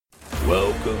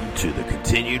Welcome to the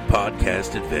continued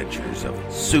podcast adventures of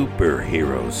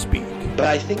Superhero Speak. But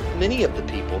I think many of the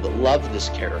people that love this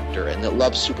character and that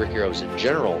love superheroes in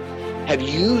general have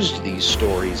used these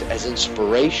stories as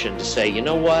inspiration to say, you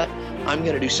know what, I'm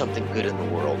going to do something good in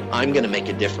the world. I'm going to make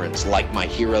a difference like my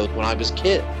hero when I was a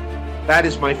kid. That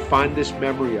is my fondest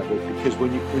memory of it, because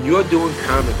when you're doing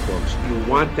comic books, you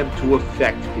want them to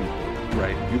affect people,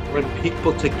 right? You want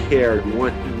people to care. You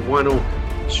want to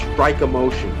strike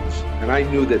emotions, and I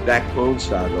knew that Clone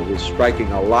Saga was striking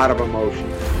a lot of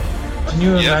emotions. Can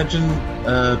you imagine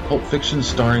Pulp Fiction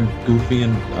starring Goofy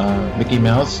and Mickey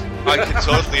Mouse? I can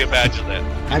totally imagine that.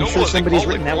 I'm sure somebody's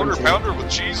written that one too. Quarter pounder with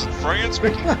cheese and France,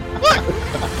 Mickey. What?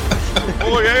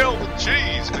 Boy, ale with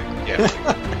cheese, Mickey. Yeah,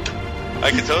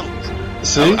 I can totally.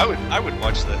 See? I would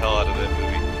watch the hell out of that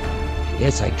movie.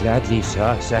 Yes, I gladly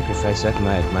sacrifice up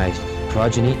my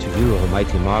progeny to you,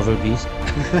 almighty Marvel beast.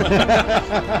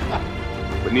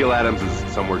 But Neil Adams is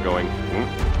somewhere going,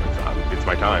 it's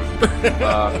my time.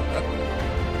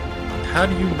 How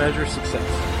do you measure success?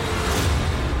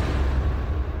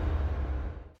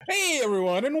 Hey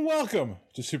everyone, and welcome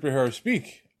to Superhero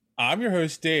Speak. I'm your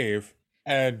host, Dave.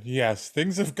 And yes,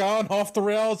 things have gone off the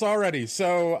rails already.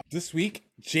 So this week,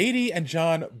 JD and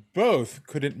John both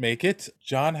couldn't make it.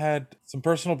 John had some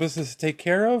personal business to take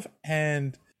care of,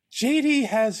 and JD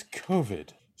has COVID.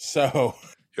 So,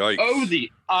 yikes. Oh,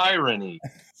 the irony.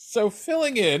 So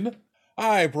filling in,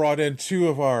 I brought in two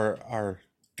of our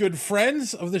good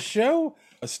friends of the show,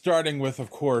 starting with, of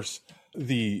course,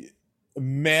 the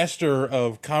master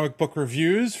of comic book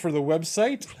reviews for the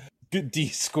website, D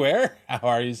Square. How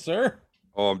are you, sir?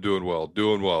 Oh, I'm doing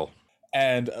well.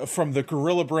 And from the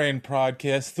Gorilla Brain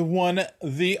podcast, the one,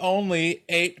 the only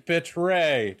 8-Bit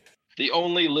Ray. The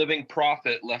only living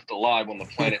prophet left alive on the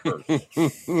planet Earth.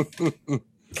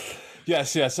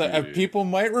 Yes. People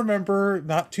might remember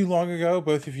not too long ago,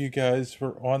 both of you guys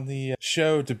were on the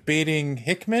show debating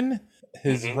Hickman,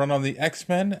 his run on the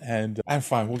X-Men, and I'm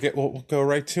fine. We'll go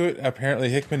right to it. Apparently,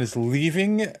 Hickman is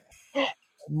leaving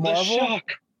Marvel. The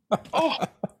shock. Oh,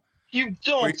 you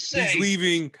don't say. He's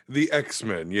leaving the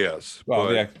X-Men, yes. Well,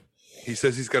 but he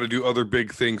says he's got to do other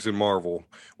big things in Marvel,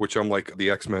 which I'm like, the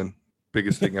X-Men,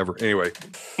 biggest thing ever. Anyway.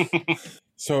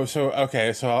 So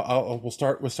we'll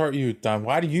start you, Don.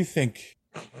 Why do you think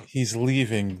he's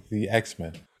leaving the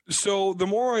X-Men? So the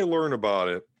more I learn about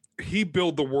it, he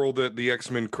built the world that the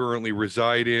X-Men currently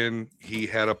reside in. He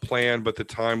had a plan, but the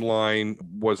timeline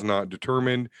was not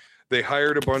determined. They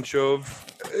hired a bunch of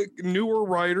newer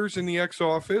writers in the X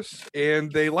office,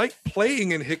 and they like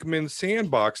playing in Hickman's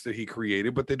sandbox that he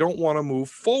created, but they don't want to move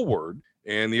forward.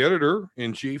 And the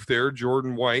editor-in-chief there,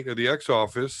 Jordan White of the X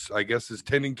office, I guess is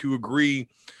tending to agree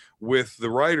with the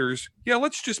writers. Yeah,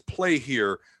 let's just play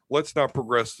here. Let's not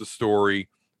progress the story.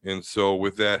 And so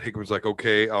with that, Hickman's like,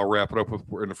 okay, I'll wrap it up with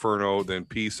Inferno, then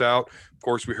peace out. Of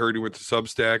course, we heard he went to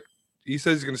Substack. He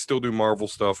says he's going to still do Marvel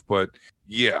stuff, but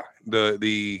yeah,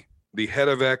 the head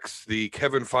of X, the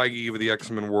Kevin Feige of the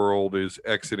X-Men world, is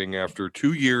exiting after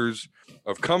 2 years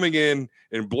of coming in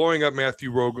and blowing up Matthew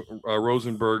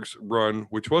Rosenberg's run,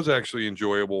 which was actually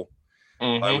enjoyable.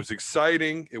 It was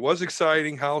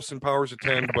exciting, House and Powers of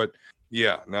 10, but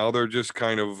yeah, now they're just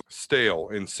kind of stale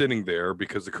and sitting there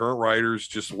because the current writers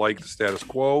just like the status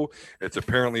quo. It's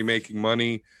apparently making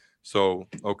money. So,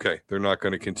 okay, they're not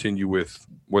going to continue with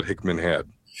what Hickman had.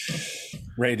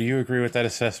 Ray, do you agree with that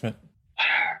assessment?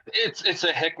 It's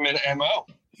a Hickman MO.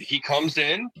 He comes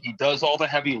in, he does all the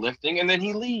heavy lifting, and then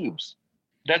he leaves.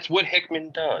 That's what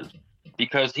Hickman does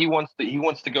because he wants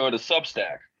to go to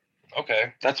Substack.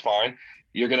 Okay, that's fine.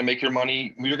 You're going to make your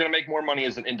money. You're going to make more money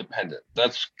as an independent.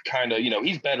 That's kind of,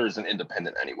 he's better as an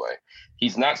independent anyway.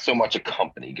 He's not so much a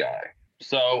company guy.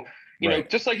 So,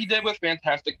 just like he did with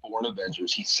Fantastic Four and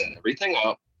Avengers, he set everything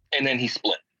up and then he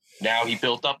split. Now he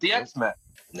built up the X-Men.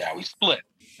 Now he split.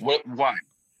 Why?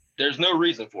 There's no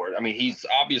reason for it. I mean, he's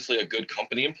obviously a good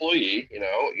company employee,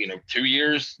 2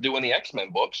 years doing the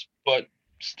X-Men books, but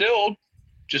still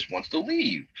just wants to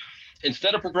leave.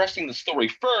 Instead of progressing the story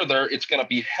further, it's going to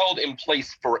be held in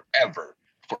place forever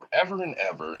and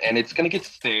ever. And it's going to get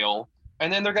stale.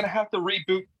 And then they're going to have to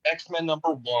reboot X-Men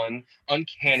 #1,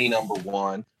 Uncanny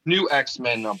 #1, New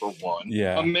X-Men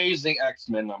 #1, Amazing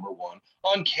X-Men #1,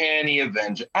 Uncanny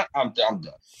Avenger. I'm done.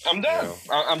 I'm done.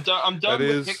 Yeah. I'm done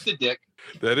with Dick the Dick.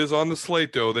 That is on the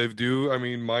slate, though.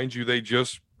 Mind you, they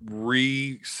just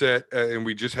reset, and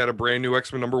we just had a brand new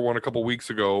X-Men #1 a couple weeks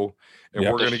ago, and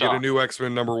we're going to get a new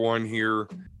X-Men #1 here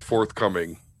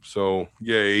forthcoming. So,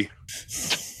 yay.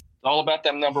 It's all about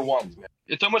them #1s, man.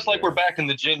 It's almost like we're back in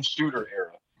the Jim Shooter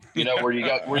era, where you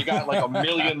got like a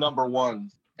million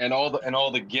 #1s, and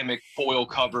all the gimmick foil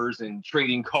covers and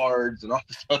trading cards and all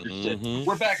this other shit.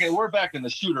 We're back in the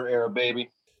shooter era, baby.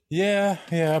 Yeah,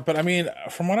 but I mean,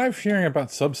 from what I'm hearing about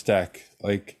Substack,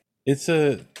 like it's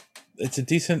a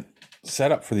decent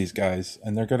setup for these guys,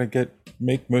 and they're gonna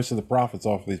make most of the profits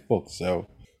off of these books. So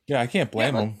yeah, I can't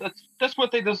blame them. That's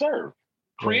what they deserve.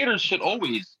 Creators should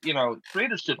always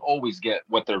get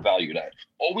what they're valued at.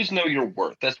 Always know your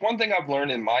worth. That's one thing I've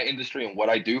learned in my industry and what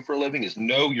I do for a living is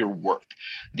know your worth.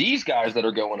 These guys that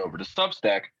are going over to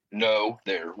Substack know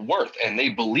their worth and they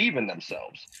believe in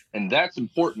themselves. And that's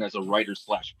important as a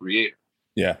writer/creator.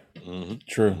 Yeah,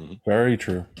 true. Very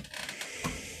true.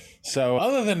 So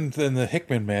other than the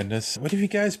Hickman madness, what have you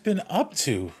guys been up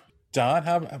to? Don,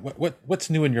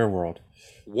 what's new in your world?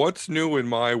 What's new in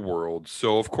my world?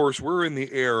 So, of course, we're in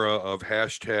the era of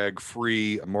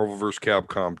 #free Marvel vs.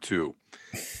 Capcom 2.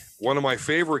 One of my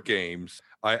favorite games.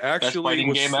 I actually best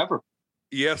fighting game ever.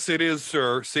 Yes, it is,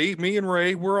 sir. See, me and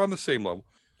Ray, we're on the same level.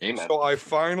 Amen. So I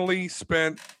finally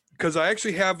spent, because I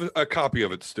actually have a copy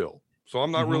of it still. So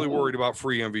I'm not really worried about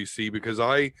free MVC because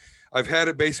I've had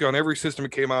it basically on every system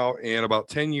it came out, and about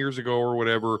 10 years ago or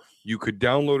whatever, you could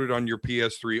download it on your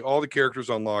PS3. All the characters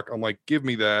unlock. I'm like, give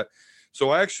me that. So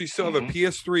I actually still have a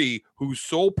PS3 whose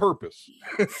sole purpose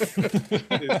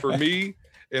is for me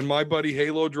and my buddy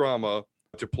Halo Drama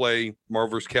to play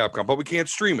Marvel vs. Capcom. But we can't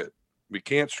stream it. We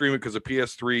can't stream it because the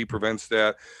PS3 prevents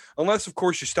that. Unless, of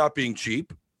course, you stop being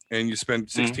cheap and you spend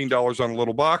 $16 on a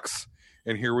little box.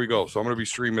 And here we go. So I'm going to be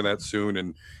streaming that soon,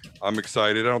 and I'm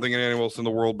excited. I don't think anyone else in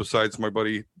the world besides my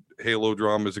buddy Halo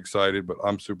Drama is excited, but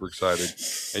I'm super excited.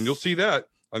 And you'll see that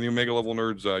on the Omega Level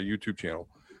Nerds YouTube channel.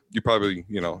 You probably,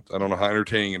 I don't know how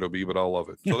entertaining it'll be, but I'll love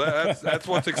it. So that's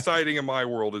what's exciting in my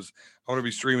world is I'm going to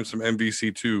be streaming some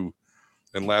MVC2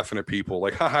 and laughing at people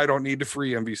like, I don't need the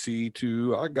free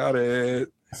MVC2. I got it.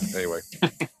 Anyway.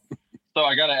 So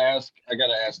I gotta ask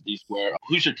D-Square,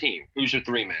 who's your team? Who's your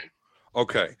 3-man?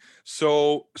 Okay,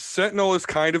 so Sentinel is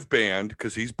kind of banned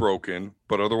because he's broken,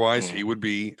 but otherwise he would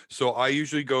be. So I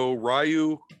usually go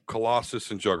Ryu,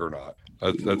 Colossus, and Juggernaut.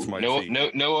 That's my team.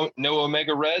 No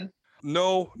Omega Red?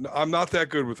 No, I'm not that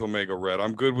good with Omega Red.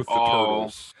 I'm good with the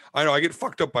Turtles. I know I get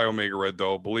fucked up by Omega Red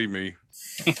though. Believe me.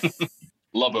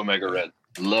 Love Omega Red.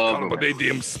 Love. But they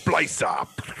damn splice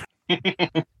up.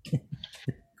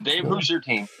 Dave, who's your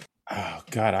team? Oh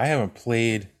God, I haven't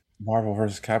played Marvel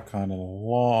vs. Capcom in a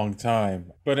long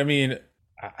time. But I mean,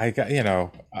 I got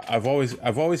I've always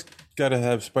got to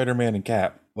have Spider-Man and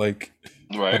Cap. Like,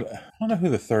 right? I don't know who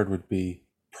the third would be.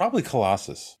 Probably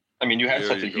Colossus. I mean, you have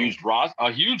such a huge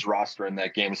roster in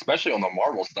that game, especially on the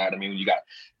Marvel side. I mean, you got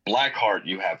Blackheart,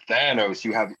 you have Thanos,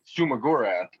 you have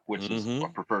Shumagorath, which is a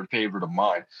preferred favorite of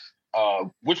mine,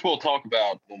 which we'll talk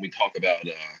about when we talk about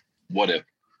What If.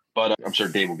 But I'm sure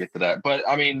Dave will get to that. But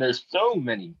I mean, there's so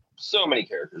many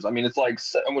characters. I mean, it's like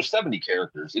almost 70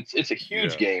 characters. It's a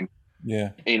huge game.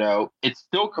 Yeah. It's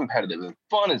still competitive and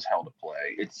fun as hell to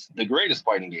play. It's the greatest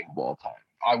fighting game of all time.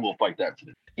 I will fight that for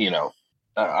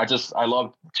I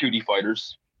love 2D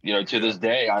fighters. To this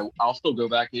day, I'll still go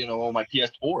back, on my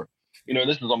PS4.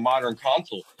 This is a modern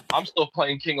console. I'm still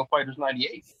playing King of Fighters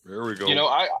 98. There we go.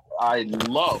 I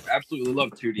absolutely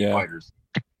love 2D fighters.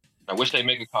 I wish they'd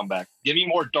make a comeback. Give me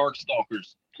more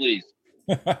Darkstalkers, please.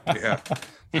 Yeah,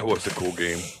 that was a cool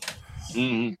game.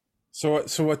 Mm-hmm. So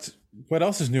what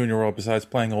else is new in your world besides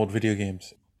playing old video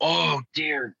games? Oh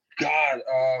dear God!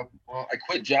 Well, I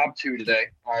quit job 2 today.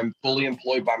 I'm fully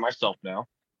employed by myself now,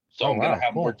 so I'm gonna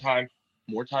have more time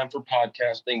for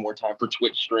podcasting, more time for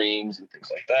Twitch streams and things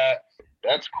like that.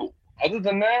 That's cool. Other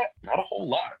than that, not a whole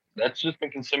lot. That's just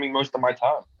been consuming most of my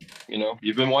time.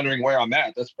 You've been wondering where I'm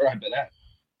at. That's where I've been at,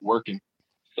 working.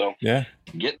 So yeah,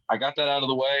 I got that out of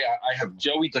the way. I have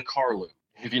Joey DeCarlo,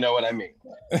 if you know what I mean.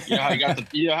 You know how he got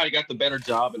the better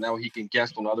job, and now he can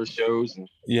guest on other shows and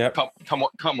come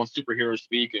on Superhero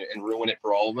Speak and ruin it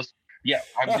for all of us. Yeah,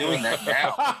 I'm doing that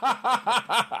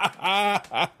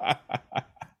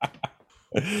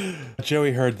now.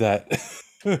 Joey heard that.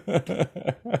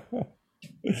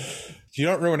 You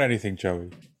don't ruin anything,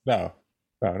 Joey. No,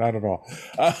 not at all.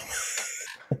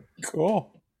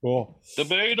 Cool.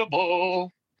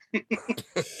 Debatable.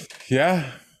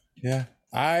 Yeah.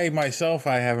 I myself,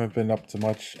 I haven't been up to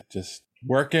much. Just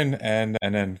working, and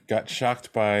then got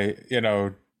shocked by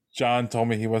John told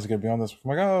me he wasn't gonna be on this. I'm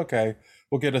like, oh, okay,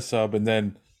 we'll get a sub, and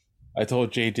then I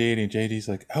told JD, and JD's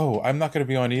like, oh, I'm not gonna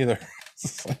be on either.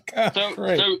 It's like, oh,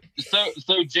 great. So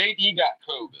JD got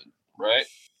COVID, right?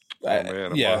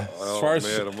 Yeah.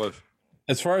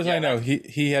 As far as I know,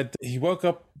 he woke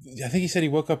up. I think he said he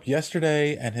woke up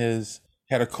yesterday and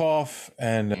had a cough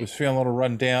and was feeling a little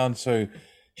run down. So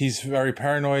he's very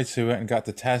paranoid, so he went and got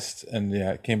the test, and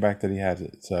yeah, it came back that he had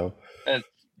it. So That's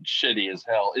shitty as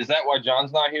hell. Is that why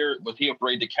John's not here? Was he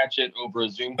afraid to catch it over a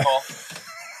Zoom call?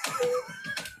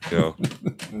 Yeah.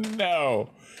 No.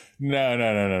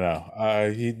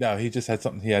 He just had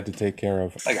something he had to take care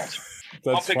of. I got you.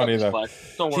 That's funny though. Slack.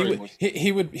 Don't worry.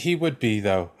 He would be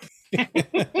though.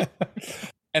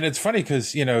 And it's funny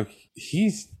because he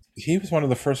was one of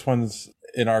the first ones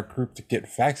in our group to get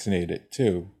vaccinated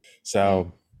too.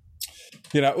 So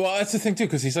well, that's the thing too,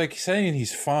 because he's like saying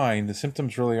he's fine. The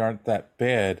symptoms really aren't that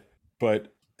bad,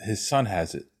 but his son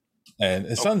has it, and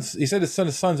his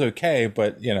son's okay,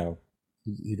 but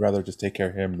he'd rather just take care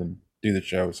of him than do the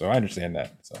show. So I understand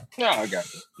that. So no, I got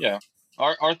you. Yeah,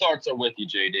 our thoughts are with you,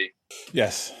 JD.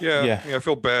 Yes. Yeah. I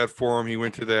feel bad for him. He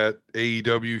went to that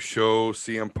AEW show.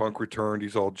 CM Punk returned.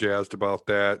 He's all jazzed about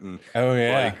that, and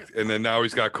and then now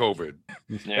he's got COVID,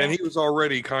 and he was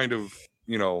already kind of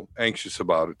anxious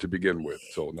about it to begin with.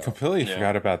 So now. Completely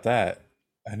forgot about that.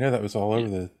 I know that was all over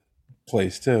the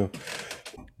place too.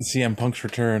 CM Punk's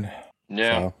return.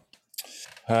 Yeah.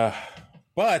 So,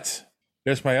 but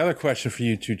there's my other question for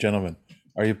you two gentlemen.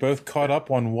 Are you both caught up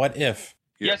on What If?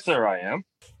 Yes, sir, I am.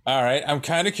 All right. I'm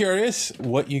kind of curious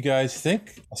what you guys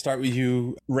think. I'll start with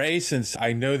you, Ray, since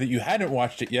I know that you hadn't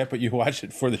watched it yet, but you watched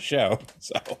it for the show.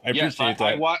 So I appreciate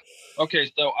that.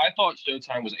 Okay, so I thought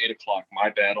Showtime was 8 o'clock. My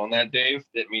bad on that, Dave.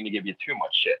 Didn't mean to give you too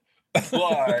much shit.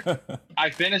 But I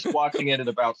finished watching it at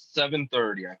about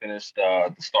 7:30. I finished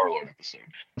the Star-Lord episode.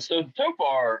 So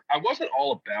far, I wasn't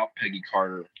all about Peggy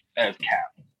Carter as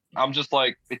Cap. I'm just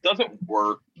like, it doesn't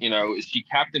work. Is she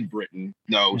Captain Britain?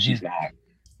 No, she's not.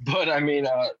 But I mean,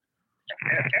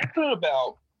 after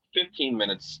about 15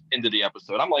 minutes into the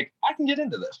episode, I'm like, I can get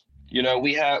into this.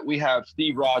 We have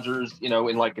Steve Rogers, in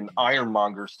like an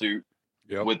Ironmonger suit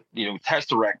with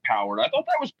Tesseract power. And I thought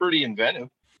that was pretty inventive.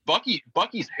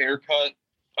 Bucky's haircut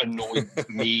annoyed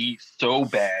me so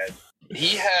bad.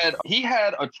 He had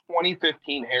a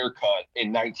 2015 haircut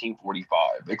in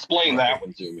 1945. Explain that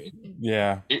one to me.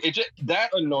 Yeah, it just that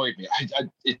annoyed me.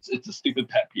 It's a stupid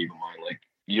pet peeve of mine. Like,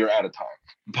 you're out of time.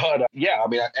 But I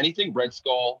mean, anything Red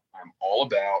Skull, I'm all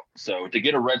about. So to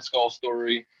get a Red Skull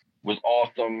story was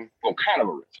awesome. Well, kind of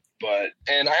a risk.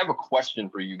 And I have a question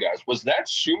for you guys. Was that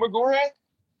Shumagorath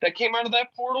that came out of that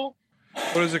portal?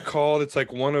 What is it called? It's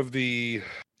like one of the.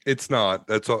 It's not.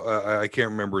 That's all. I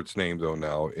can't remember its name though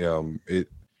now.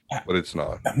 But it's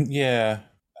not. Yeah.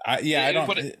 I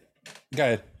don't. Go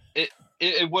ahead.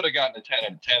 It would have gotten a 10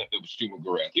 out of 10 if it was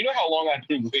Shumagorath. You know how long I've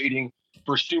been waiting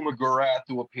for Shumagorath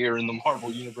to appear in the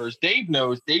Marvel Universe? Dave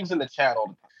knows. Dave's in the chat all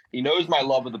the time. He knows my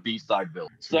love of the B-side villain.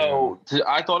 So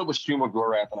I thought it was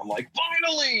Shumagorath, and I'm like,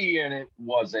 finally! And it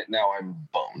wasn't. Now I'm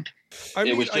bummed.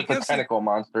 It was just a tentacle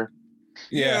monster.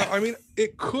 Yeah, I mean,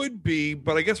 it could be,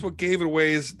 but I guess what gave it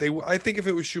away is I think if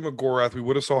it was Shumagorath, we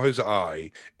would have saw his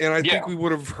eye, and I think we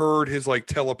would have heard his like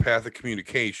telepathic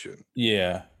communication.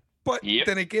 Yeah. But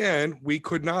then again, we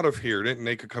could not have heard it, and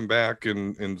they could come back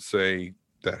and say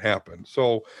that happened.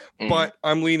 So, but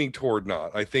I'm leaning toward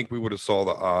not. I think we would have saw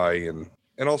the eye,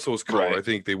 and also his color. Right. I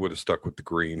think they would have stuck with the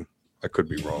green. I could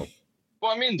be wrong.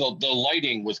 Well, I mean, the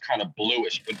lighting was kind of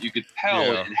bluish, but you could tell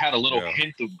it had a little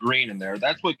hint of green in there.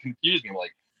 That's what confused me. I'm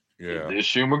like, is this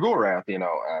Shumagorath? And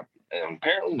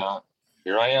apparently not.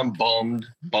 Here I am, bummed.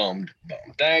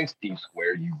 Thanks, Team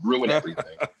Square. You ruined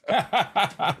everything.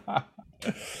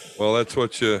 Well, that's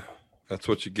what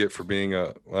you get for being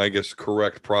I guess,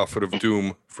 correct prophet of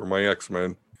doom for my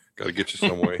X-Men. Got to get you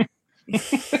some way.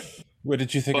 What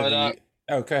did you think of the...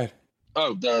 Okay.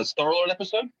 Oh, the Star-Lord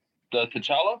episode? The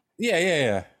T'Challa?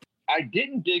 Yeah. I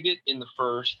didn't dig it in the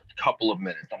first couple of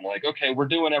minutes. I'm like, okay, we're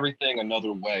doing everything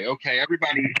another way. Okay,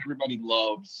 everybody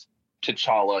loves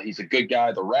T'Challa. He's a good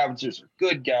guy. The Ravagers are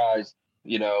good guys.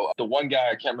 The one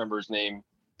guy, I can't remember his name,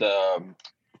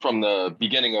 from the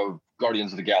beginning of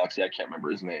Guardians of the Galaxy, I can't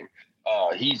remember his name.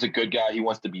 He's a good guy. He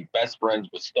wants to be best friends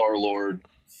with Star-Lord.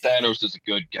 Thanos is a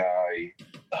good guy.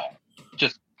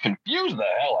 Just confused the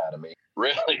hell out of me.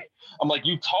 Really? I'm like,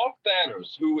 you talk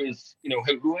Thanos, who is,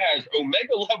 who has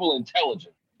Omega level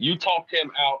intelligence. You talked him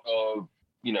out of,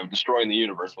 destroying the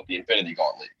universe with the Infinity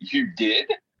Gauntlet. You did?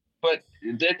 But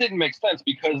that didn't make sense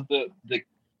because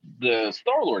the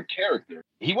Star-Lord character,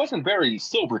 he wasn't very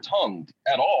silver-tongued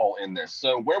at all in this.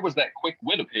 So where was that quick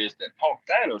wit of his that talked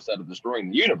Thanos out of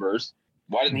destroying the universe?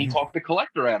 Why didn't he talk the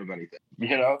Collector out of anything?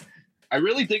 I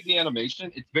really dig the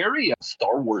animation. It's very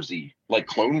Star Wars-y, like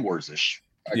Clone Wars-ish.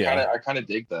 I kind of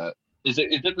dig that. Is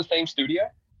it the same studio?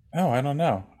 Oh, I don't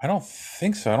know. I don't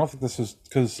think so. I don't think this is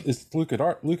because it's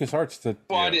LucasArts that.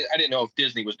 Well, I didn't know if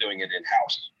Disney was doing it in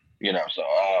house. So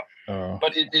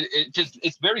but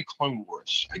it's very Clone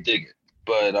Wars. I dig it.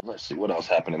 But let's see what else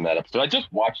happened in that episode. I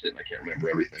just watched it and I can't remember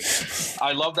everything.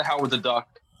 I love the Howard the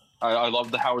Duck. I love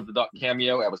the Howard the Duck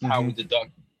cameo. I was Howard the Duck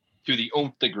to the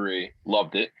nth degree.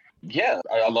 Loved it. Yeah,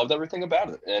 I loved everything about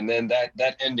it. And then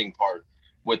that ending part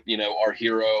with, our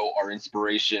hero, our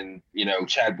inspiration,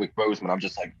 Chadwick Boseman. I'm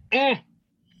just like,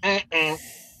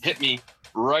 hit me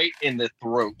right in the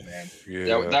throat, man.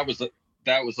 Yeah. That was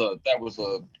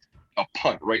a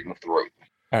punt right in the throat.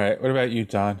 All right. What about you,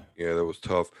 Don? Yeah, that was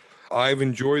tough. I've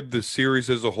enjoyed the series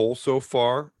as a whole so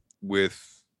far,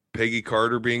 with Peggy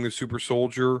Carter being the super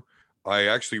soldier. I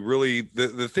actually really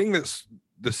the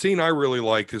scene I really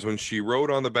liked is when she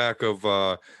rode on the back of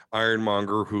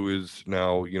Ironmonger, who is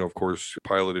now, of course,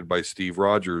 piloted by Steve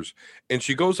Rogers, and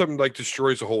she goes up and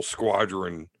destroys a whole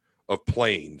squadron of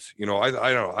planes. I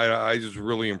don't know. I just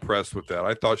really impressed with that.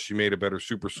 I thought she made a better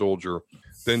super soldier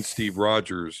than Steve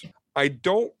Rogers. I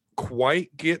don't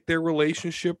quite get their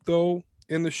relationship though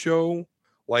in the show.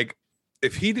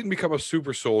 If he didn't become a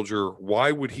super soldier,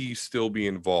 why would he still be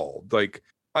involved?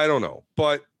 I don't know,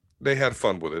 but they had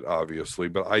fun with it, obviously,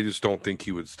 but I just don't think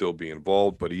he would still be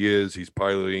involved, but he is. He's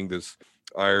piloting this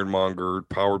Ironmonger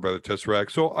powered by the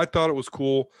Tesseract. So I thought it was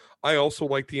cool. I also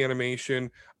like the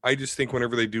animation. I just think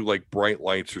whenever they do bright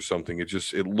lights or something,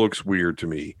 it looks weird to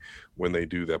me when they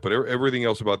do that. But everything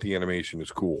else about the animation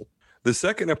is cool. The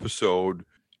second episode,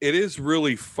 it is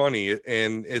really funny,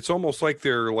 and it's almost like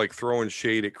they're throwing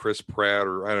shade at Chris Pratt,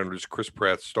 or I don't know, just Chris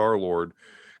Pratt's Star-Lord.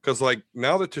 Because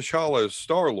now that T'Challa is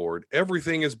Star-Lord,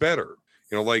 everything is better.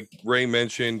 Like Ray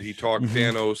mentioned, he talked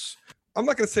Thanos. I'm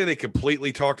not going to say they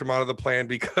completely talked him out of the plan,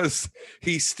 because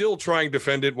he's still trying to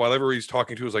defend it, while everybody he's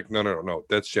talking to is no,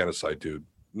 that's genocide, dude.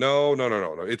 No.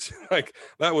 It's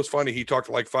that was funny. He talked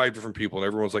to 5 different people, and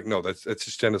everyone's like, no, that's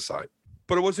just genocide.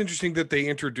 But it was interesting that they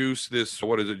introduced this,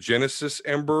 what is it, Genesis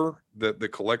Ember that the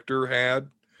Collector had.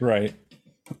 Right.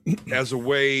 As a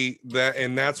way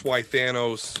and that's why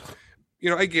Thanos,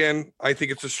 again, I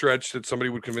think it's a stretch that somebody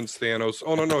would convince Thanos,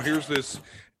 oh, no, here's this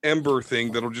Ember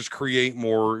thing that'll just create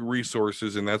more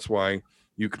resources, and that's why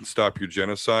you can stop your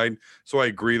genocide. So I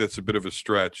agree that's a bit of a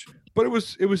stretch, but it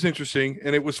was interesting,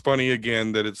 and it was funny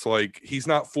again that it's he's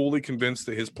not fully convinced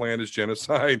that his plan is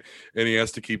genocide, and he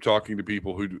has to keep talking to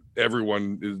people who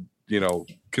everyone is,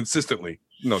 consistently,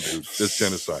 no, dude, it's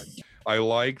genocide. I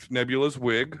liked Nebula's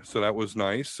wig, so that was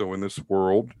nice. So in this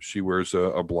world, she wears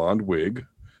a blonde wig.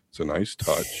 It's a nice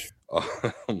touch.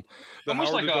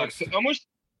 Almost like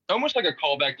a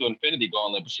callback to Infinity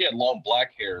Gauntlet, but she had long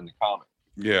black hair in the comic.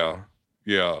 Yeah.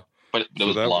 But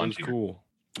so that was cool.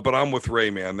 But I'm with Ray,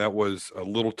 man. That was a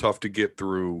little tough to get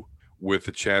through with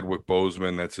the Chadwick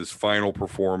Boseman. That's his final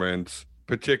performance,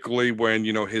 particularly when,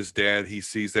 his dad, he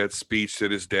sees that speech that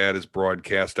his dad has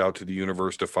broadcast out to the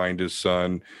universe to find his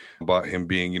son, about him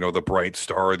being, the bright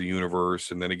star of the universe.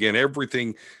 And then again,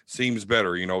 everything seems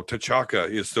better.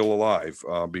 T'Chaka is still alive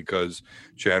because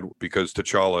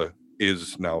T'Challa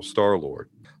is now Star-Lord.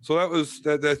 So that was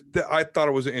that. I thought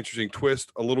it was an interesting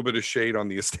twist, a little bit of shade on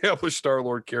the established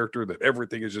Star-Lord character, that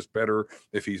everything is just better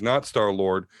if he's not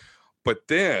Star-Lord. But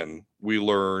then we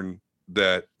learn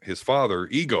that his father,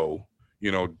 Ego,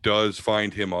 does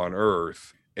find him on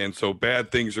Earth. And so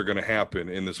bad things are going to happen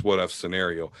in this what if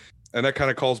scenario. And that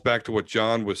kind of calls back to what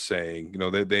John was saying.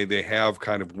 They have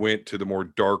kind of went to the more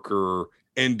darker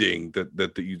ending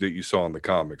that you saw in the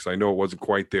comics. I know it wasn't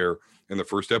quite there in the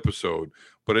first episode,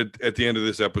 but at the end of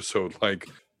this episode,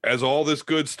 as all this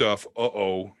good stuff,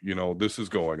 this is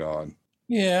going on.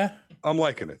 Yeah. I'm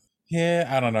liking it. Yeah,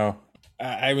 I don't know.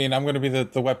 I mean, I'm going to be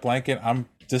the wet blanket. I'm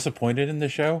disappointed in the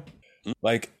show.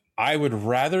 I would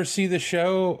rather see the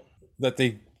show that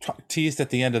they teased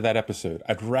at the end of that episode.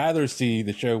 I'd rather see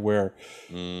the show where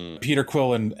Peter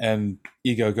Quill and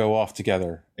Ego go off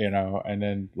together, and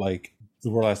then the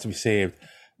world has to be saved.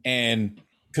 And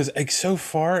because so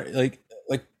far,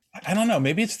 I don't know,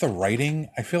 maybe it's the writing.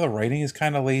 I feel the writing is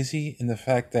kind of lazy in the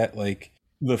fact that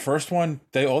the first one,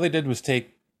 all they did was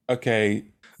take They're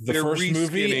first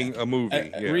movie, a movie,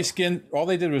 reskin. All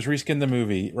they did was reskin the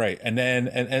movie, right? And then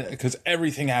because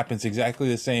everything happens exactly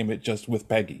the same, it just with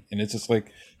Peggy, and it's just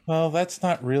well, that's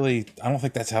not really. I don't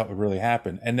think that's how it would really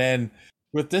happen. And then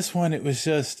with this one, it was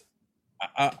just.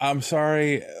 I'm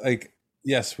sorry,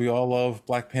 yes, we all love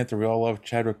Black Panther, we all love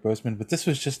Chadwick Boseman, but this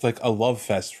was just a love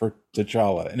fest for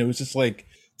T'Challa, and it was just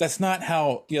that's not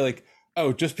how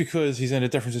just because he's in a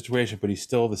different situation, but he's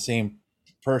still the same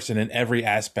person in every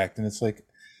aspect, and it's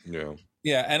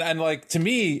yeah, and to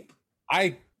me,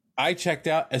 I checked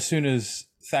out as soon as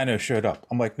Thanos showed up.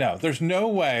 I'm like, no, there's no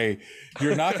way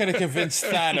you're not going to convince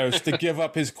Thanos to give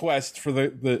up his quest for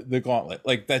the gauntlet.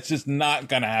 Like, that's just not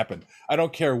going to happen. I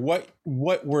don't care what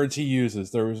words he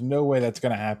uses. There was no way that's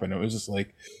going to happen. It was just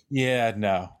like, yeah,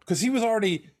 no. Because he was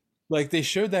already, like, they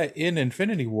showed that in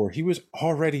Infinity War. He was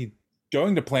already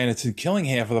going to planets and killing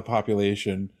half of the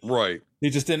population. Right. He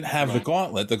just didn't have the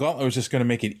gauntlet. The gauntlet was just going to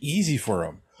make it easy for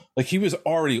him. Like, he was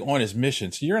already on his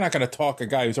mission. So you're not going to talk a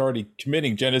guy who's already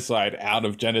committing genocide out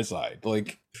of genocide.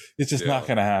 Like, it's just not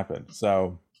going to happen.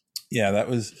 So, yeah, that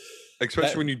was...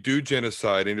 Especially when you do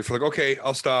genocide and you're like, okay,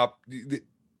 I'll stop.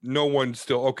 No one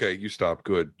still... Okay, you stop.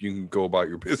 Good. You can go about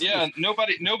your business. Yeah,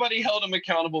 nobody held him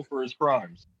accountable for his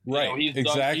crimes. Right, he's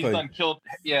exactly. He's done killed...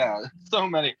 Yeah, so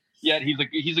many. Yet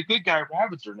he's a good guy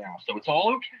Ravitzer now, so it's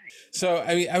all okay. So,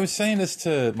 I mean, I was saying this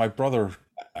to my brother,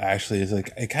 actually, is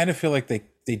like, I kind of feel like they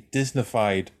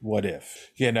Disneyfied What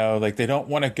If, you know, like they don't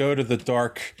want to go to the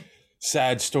dark,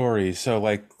 sad stories. So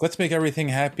like, let's make everything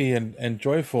happy and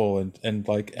joyful and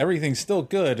like everything's still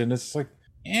good. And it's like,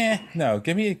 no,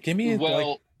 give me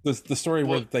like the story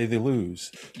where they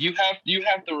lose. You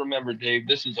have to remember, Dave,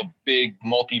 this is a big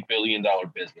multi-billion-dollar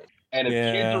business. And if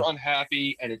kids are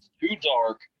unhappy and it's too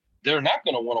dark, they're not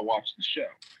going to want to watch the show.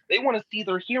 They want to see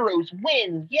their heroes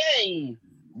win. Yay!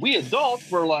 We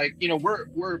adults, we're like, you know,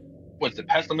 we're what's it,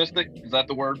 pessimistic? Is that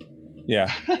the word?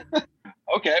 Yeah.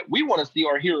 Okay, we want to see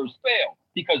our heroes fail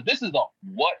because this is a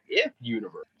what if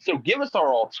universe. So give us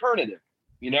our alternative.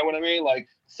 You know what I mean? Like,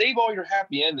 save all your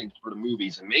happy endings for the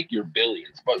movies and make your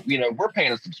billions. But, you know, we're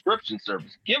paying a subscription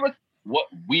service. Give us what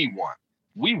we want.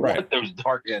 We want those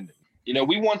dark endings. You know,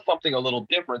 we want something a little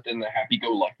different than the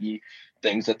happy-go-lucky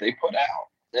things that they put out.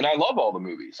 And I love all the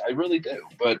movies. I really do.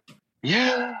 But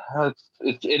yeah,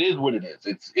 it is what it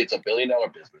is. It's a $1 billion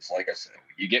business. Like I said,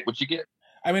 you get what you get.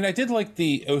 I mean, I did like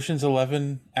the Ocean's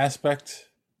 11 aspect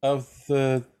of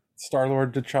the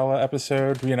Star-Lord T'Challa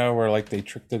episode, you know, where like they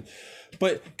tricked it.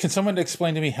 But can someone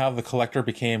explain to me how the Collector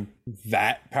became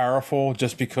that powerful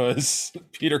just because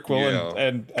Peter Quill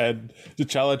and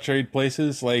T'Challa trade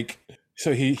places? Like,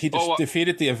 so he just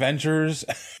defeated the Avengers.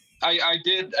 I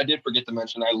did forget to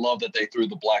mention, I love that they threw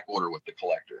the Black Order with the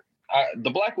Collector. The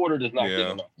Black Order does not get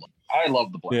enough love. I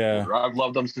love the Black Order. I've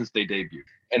loved them since they debuted.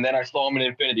 And then I saw them in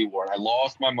Infinity War, and I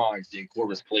lost my mind seeing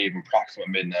Corvus Glaive and Proxima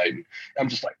Midnight. And I'm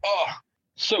just like, oh,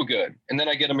 so good. And then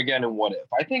I get them again in What If.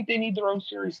 I think they need their own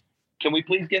series. Can we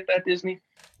please get that, Disney?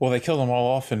 Well, they killed them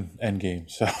all off in Endgame,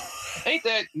 so. Ain't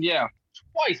that,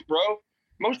 twice, bro.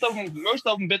 Most of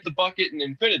them bit the bucket in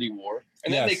Infinity War,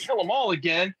 and then they kill them all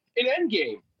again in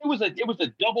Endgame. It was a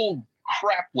double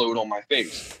crap load on my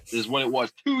face. This is what it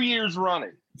was 2 years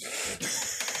running.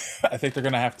 I think they're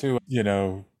gonna have to, you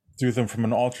know, do them from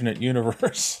an alternate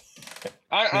universe.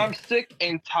 I'm sick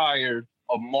and tired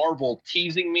of Marvel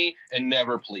teasing me and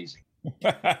never pleasing.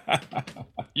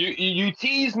 You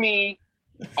tease me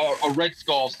a Red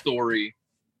Skull story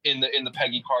in the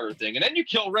Peggy Carter thing, and then you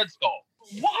kill Red Skull.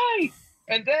 Why?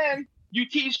 And then you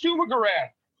tease Shuma-Gorath,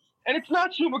 and it's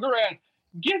not Shuma-Gorath.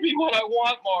 Give me what I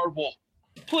want, Marvel.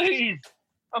 Please.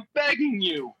 I'm begging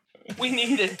you. We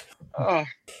need it.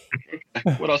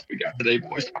 What else we got today,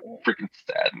 boys? I'm freaking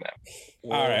sad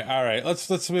now. All right.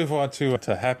 Let's move on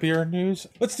to happier news.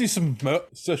 Let's do some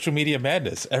social media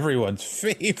madness. Everyone's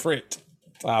favorite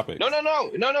topic. No.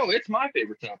 It's my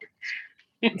favorite topic.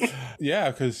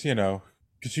 Yeah, because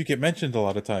you get mentioned a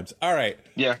lot of times. All right.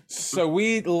 Yeah. So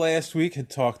we last week had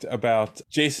talked about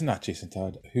not Jason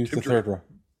Todd. Who's Tim the Drake. Third row?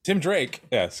 Tim Drake.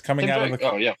 Yes, coming out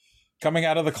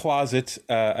of the closet,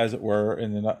 as it were,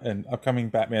 in an upcoming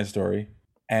Batman story.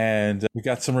 And we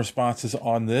got some responses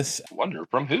on this. I wonder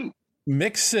from who?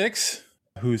 Mick6,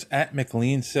 who's at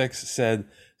McLean6, said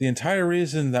the entire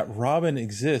reason that Robin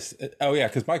exists. Oh yeah,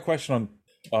 because my question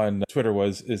on Twitter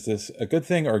was, is this a good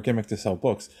thing or a gimmick to sell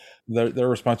books? Their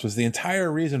response was, the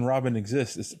entire reason Robin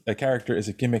exists is a character is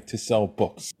a gimmick to sell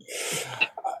books.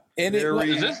 And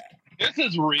This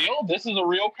is real? This is a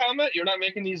real comment? You're not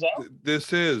making these up?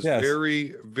 This is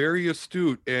very, very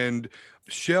astute, and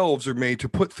shelves are made to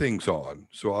put things on.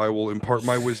 So I will impart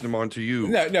my wisdom onto you.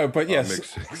 No, but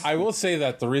yes, I will say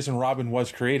that the reason Robin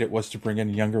was created was to bring in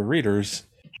younger readers.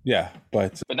 Yeah,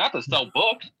 but not to sell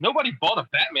books. Nobody bought a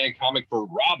Batman comic for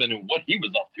Robin and what he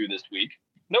was up to this week.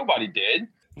 Nobody did.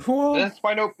 Cool. That's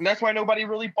why nobody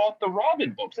really bought the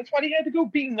Robin books. That's why he had to go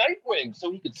be Nightwing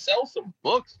so he could sell some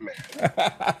books, man.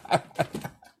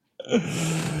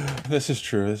 This is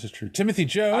true. Timothy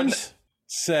Jones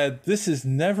said this is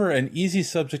never an easy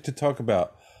subject to talk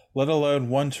about, let alone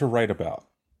one to write about.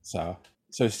 So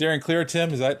steering clear,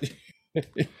 Tim, is that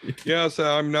Yes,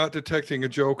 I'm not detecting a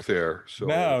joke there. So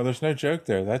No, there's no joke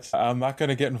there. That's I'm not going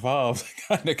to get involved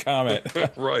kind of comment.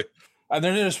 Right. And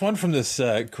then there's one from this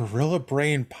Gorilla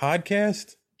Brain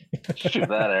podcast. Shoot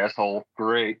that asshole.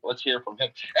 Great. Let's hear from him.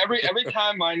 Every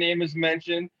time my name is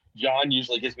mentioned, John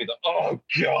usually gives me the oh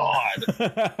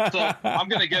god. So I'm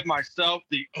gonna give myself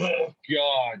the oh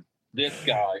god. This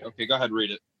guy. Okay, go ahead,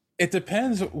 read it. It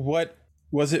depends. What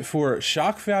was it for?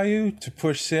 Shock value to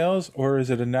push sales, or is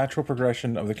it a natural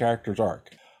progression of the character's arc?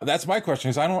 That's my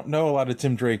question. Because I don't know a lot of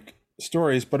Tim Drake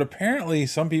stories, but apparently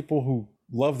some people who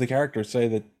love the character say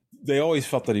that they always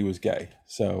felt that he was gay.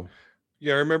 So.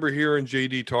 Yeah, I remember hearing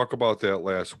JD talk about that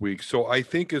last week. So I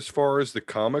think as far as the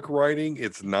comic writing,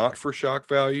 it's not for shock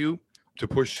value to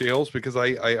push sales, because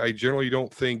I generally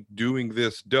don't think doing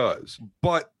this does.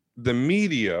 But the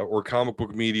media or comic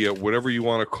book media, whatever you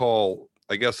want to call,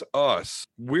 I guess, us,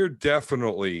 we're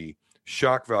definitely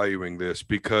shock valuing this,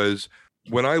 because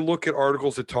when I look at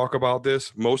articles that talk about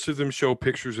this, most of them show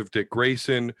pictures of Dick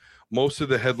Grayson. Most of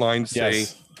the headlines say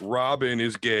Robin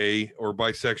is gay or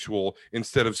bisexual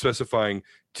instead of specifying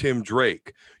Tim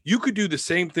Drake. You could do the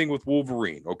same thing with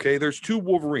Wolverine, okay? There's two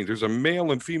Wolverines. There's a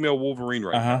male and female Wolverine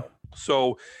right now.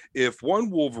 So if one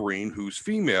Wolverine who's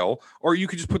female, or you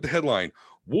could just put the headline,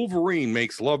 Wolverine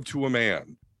makes love to a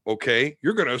man, okay?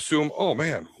 You're going to assume, oh,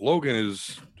 man, Logan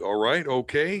is all right,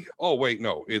 okay? Oh, wait,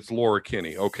 no, it's Laura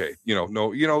Kinney, okay.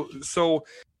 So...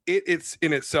 It's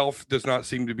in itself does not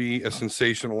seem to be a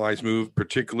sensationalized move,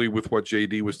 particularly with what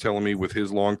JD was telling me with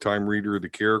his longtime reader of the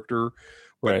character.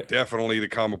 But definitely the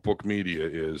comic book media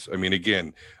is. I mean,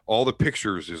 again, all the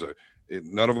pictures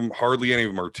none of them, hardly any of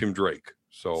them are Tim Drake.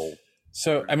 So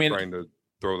I mean, trying to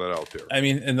throw that out there. I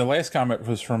mean, and the last comment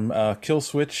was from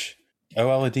Killswitch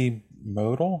OLED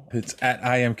Modal. It's at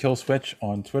I am Killswitch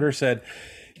on Twitter. Said,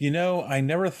 I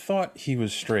never thought he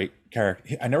was straight.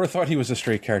 I never thought he was a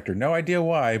straight character. No idea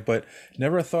why, but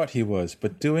never thought he was.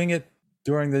 But doing it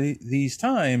during these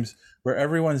times where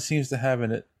everyone seems to have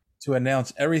it to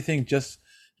announce everything just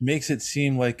makes it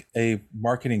seem like a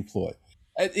marketing ploy.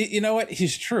 You know what?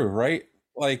 He's true, right?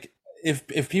 Like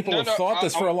if people have thought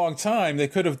this for a long time, they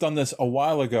could have done this a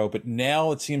while ago. But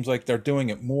now it seems like they're doing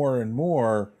it more and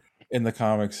more in the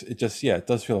comics. It just it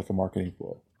does feel like a marketing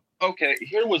ploy. Okay,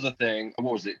 here was a thing.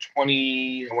 What was it? I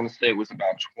want to say it was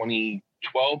about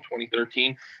 2012,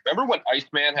 2013. Remember when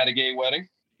Iceman had a gay wedding?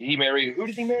 He married, who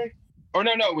did he marry? Or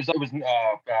no, it was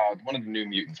one of the New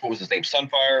Mutants. What was his name?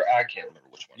 Sunfire? I can't remember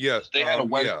which one. Yes. They had a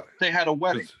wedding. Yeah. They had a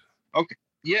wedding. Okay.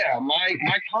 Yeah, my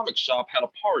comic shop had a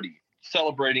party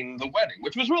celebrating the wedding,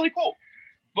 which was really cool.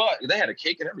 But they had a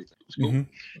cake and everything. It was cool.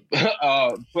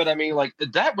 Mm-hmm. But I mean, like,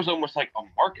 that was almost like a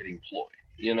marketing ploy,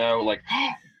 like,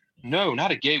 no, not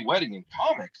a gay wedding in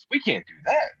comics. We can't do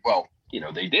that. Well,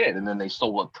 they did. And then they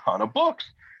sold a ton of books.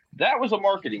 That was a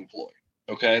marketing ploy.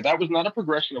 Okay. That was not a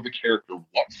progression of a character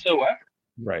whatsoever.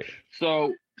 Right.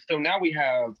 So now we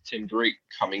have Tim Drake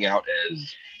coming out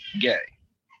as gay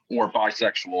or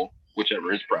bisexual,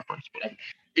 whichever his preference. But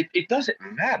it doesn't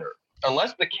matter.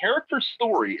 Unless the character's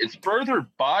story is furthered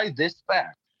by this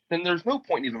fact, then there's no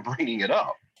point even bringing it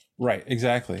up. Right.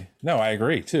 Exactly. No, I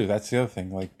agree too. That's the other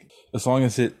thing. Like, as long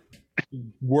as it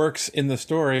works in the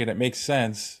story and it makes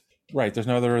sense, right? There's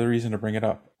no other reason to bring it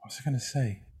up. What was I going to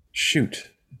say?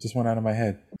 Shoot, it just went out of my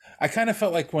head. I kind of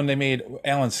felt like when they made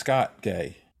Alan Scott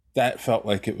gay, that felt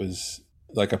like it was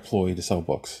like a ploy to sell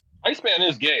books. Iceman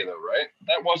is gay, though, right?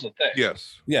 That was a thing.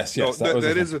 Yes. No,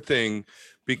 that is a thing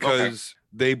because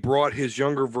they brought his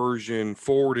younger version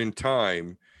forward in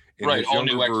time. In his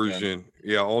younger version,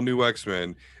 all new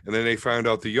X-Men, and then they found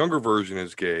out the younger version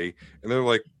is gay, and they're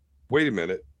like, "Wait a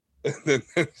minute," and then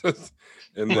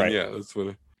that's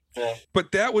what.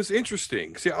 But that was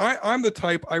interesting. See, I'm the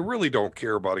type, I really don't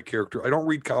care about a character. I don't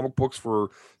read comic books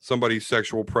for somebody's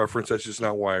sexual preference. That's just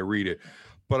not why I read it.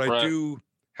 But I do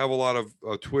have a lot of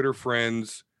Twitter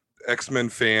friends, X-Men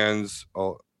fans,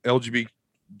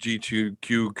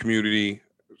 LGBTQ community.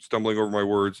 Stumbling over my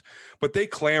words, but they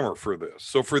clamor for this.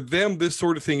 So for them, this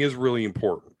sort of thing is really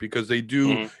important because they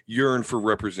do yearn for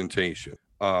representation.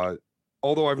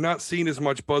 Although I've not seen as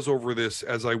much buzz over this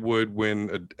as I would when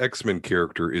an X-Men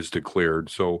character is declared.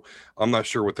 So I'm not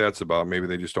sure what that's about. Maybe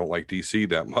they just don't like DC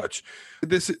that much.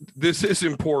 This is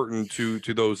important to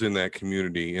those in that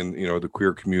community and the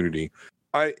queer community.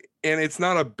 And it's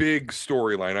not a big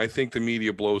storyline. I think the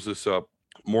media blows this up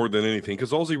more than anything,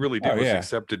 because all he really did was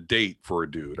accept a date for a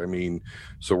dude. I mean,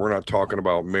 so we're not talking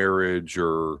about marriage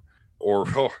or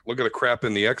look at the crap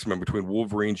in the X-Men between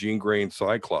Wolverine, Jean Grey, and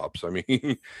Cyclops. I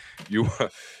mean,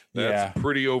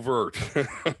 pretty overt.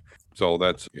 So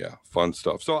that's fun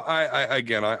stuff. So I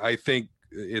think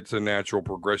it's a natural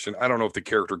progression. I don't know if the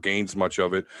character gains much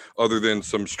of it, other than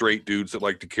some straight dudes that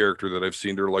like the character that I've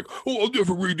seen. They're like, "Oh, I'll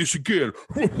never read this again."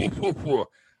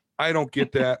 I don't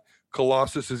get that.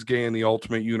 Colossus is gay in the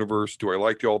Ultimate Universe. Do I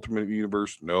like the Ultimate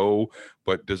Universe? No.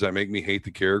 But does that make me hate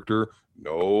the character?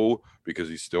 No, because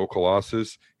he's still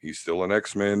Colossus. He's still an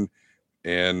X-Men.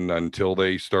 And until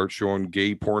they start showing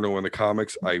gay porno in the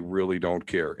comics, I really don't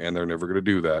care. And they're never going to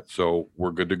do that. So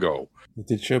we're good to go. They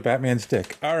did show Batman's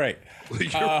dick. All right.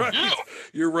 You're right.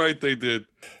 You're right. They did.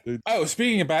 Oh,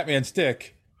 speaking of Batman's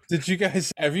dick, have you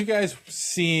guys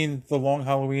seen the Long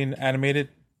Halloween animated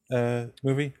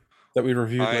movie that we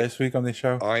reviewed last week on the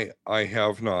show? I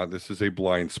have not. This is a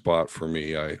blind spot for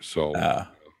me. Have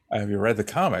you read the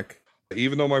comic?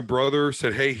 Even though my brother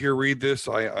said, "Hey, here, read this,"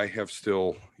 I have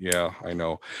still, yeah, I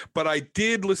know. But I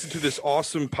did listen to this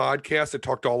awesome podcast that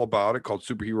talked all about it called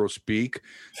Superhero Speak.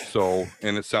 So,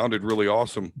 and it sounded really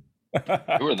awesome.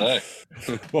 Who are they?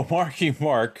 Well, Marky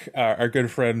Mark, our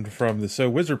good friend from the So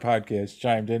Wizard podcast,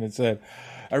 chimed in and said,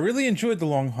 "I really enjoyed the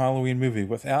Long Halloween movie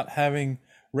without having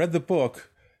read the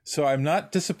book, so I'm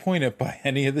not disappointed by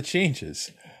any of the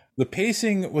changes. The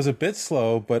pacing was a bit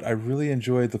slow, but I really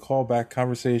enjoyed the callback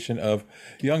conversation of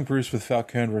young Bruce with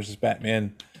Falcone versus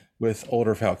Batman with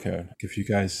older Falcone." If you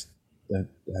guys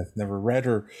have never read,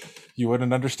 or you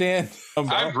wouldn't understand.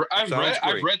 I've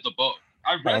read the book.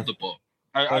 I've read the book.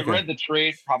 I read the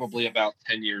trade probably about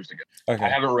 10 years ago. Okay. I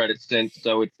haven't read it since,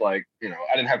 so it's like,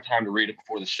 I didn't have time to read it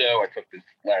before the show. I took this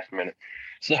last minute.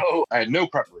 So I had no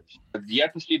preparation. I've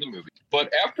yet to see the movie.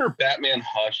 But after Batman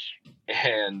Hush,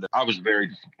 and I was very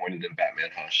disappointed in Batman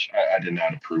Hush. I did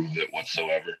not approve of it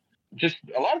whatsoever. Just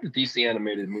a lot of the DC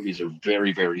animated movies are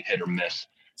very, very hit or miss.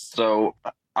 So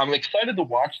I'm excited to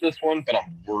watch this one, but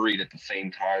I'm worried at the same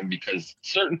time because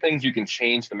certain things you can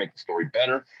change to make the story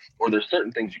better, or there's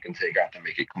certain things you can take out to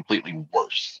make it completely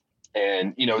worse.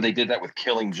 And, they did that with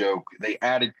Killing Joke. They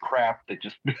added crap that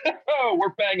just, oh,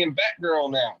 we're banging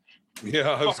Batgirl now. Yeah,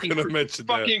 I was going to mention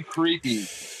that. Fucking creepy.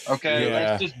 Okay, Yeah.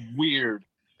 That's just weird.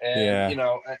 And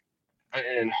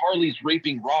and Harley's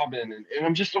raping Robin, and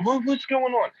I'm just, what's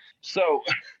going on? So,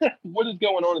 what is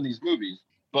going on in these movies?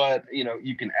 But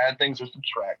you can add things or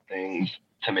subtract things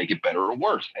to make it better or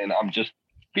worse. And I'm just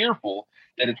fearful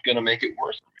that it's going to make it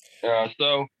worse.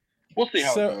 So we'll see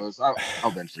how it goes. I'll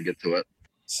eventually get to it.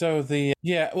 So and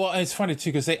it's funny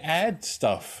too because they add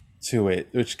stuff to it,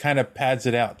 which kind of pads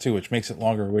it out too, which makes it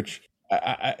longer. Which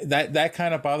that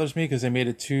kind of bothers me because they made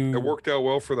it too. It worked out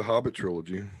well for the Hobbit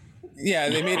trilogy. Yeah,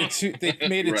 they made it too. They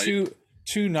made it Right.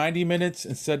 two 90 minutes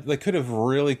instead. They could have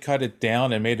really cut it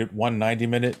down and made it one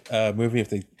 90-minute movie if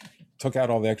they took out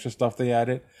all the extra stuff they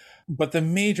added. But the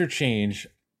major change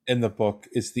in the book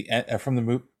is from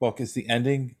the book is the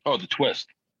ending. Oh, the twist.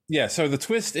 Yeah, so the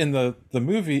twist in the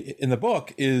movie, in the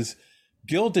book, is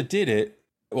Gilda did it.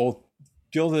 Well,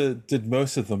 Gilda did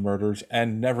most of the murders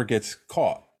and never gets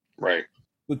caught. Right.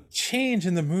 The change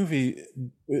in the movie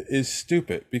is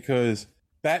stupid because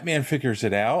Batman figures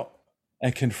it out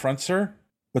and confronts her,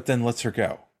 but then lets her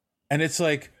go. And it's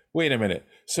like, wait a minute.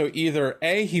 So either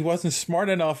A, he wasn't smart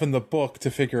enough in the book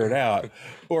to figure it out,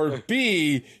 or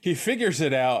B, he figures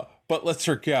it out, but lets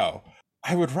her go.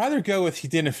 I would rather go with he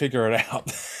didn't figure it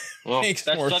out. Well, Makes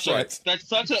more sense. That's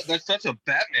such a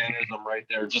Batmanism right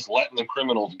there. Just letting the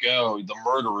criminals go, the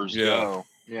murderers go.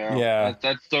 Yeah.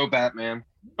 That's so Batman.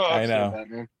 Oh, I know. So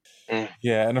Batman.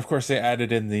 Yeah, and of course they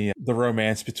added in the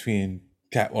romance between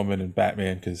Catwoman and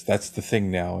Batman because that's the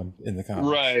thing now in the comics.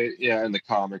 Right. Yeah. In the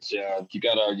comics. Yeah. You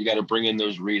gotta bring in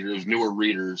those readers, newer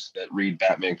readers that read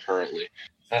Batman currently.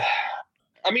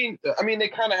 I mean, they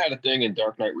kind of had a thing in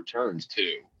Dark Knight Returns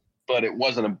too, but it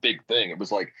wasn't a big thing. It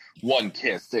was like one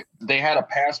kiss. They had a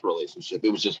past relationship. It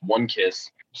was just one kiss.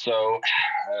 So,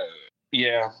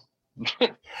 yeah.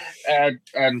 add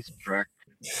and subtract.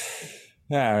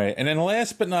 All right, and then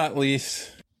last but not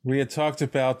least, we had talked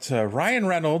about Ryan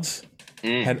Reynolds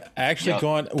had actually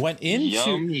went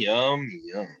into yum.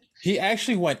 He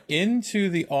actually went into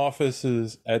the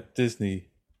offices at Disney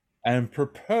and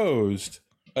proposed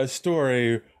a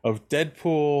story of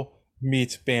Deadpool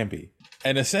meets Bambi.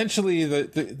 And essentially,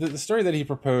 the story that he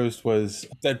proposed was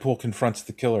Deadpool confronts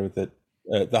the killer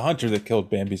the hunter that killed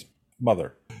Bambi's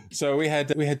mother. So we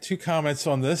had two comments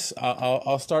on this.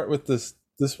 I'll start with this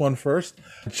one first.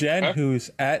 Jen, who's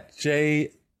at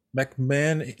J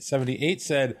McMahon78,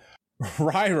 said,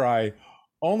 "Rai,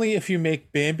 only if you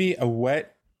make Bambi a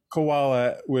wet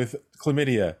koala with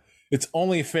chlamydia. It's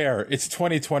only fair. It's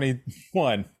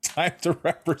 2021. Time to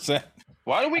represent."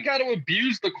 Why do we got to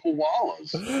abuse the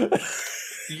koalas?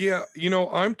 Yeah,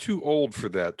 I'm too old for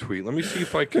that tweet. Let me see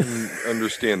if I can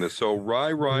understand this. So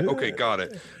Rye. Okay, got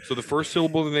it. So the first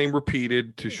syllable of the name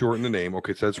repeated to shorten the name.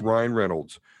 Okay, so that's Ryan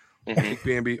Reynolds.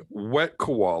 Bambi, wet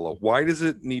koala. Why does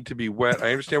it need to be wet?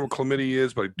 I understand what chlamydia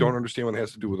is, but I don't understand what it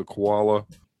has to do with a koala.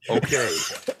 Okay.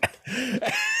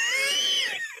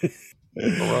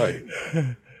 All right.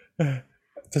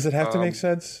 Does it have to make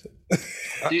sense?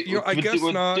 I guess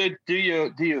not. Do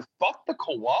you fuck the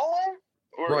koala?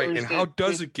 Right, and how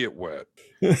does it get wet?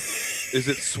 Is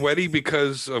it sweaty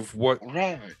because of what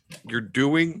you're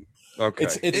doing? Okay.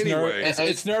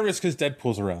 It's nervous because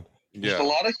Deadpool's around. Yeah.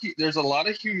 There's a lot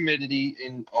of humidity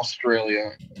in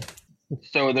Australia,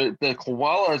 so the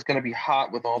koala is going to be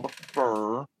hot with all the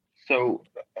fur. So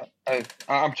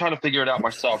I'm trying to figure it out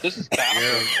myself. This is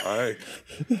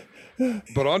baffling.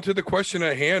 But on to the question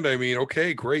at hand. I mean,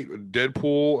 okay, great.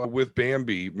 Deadpool with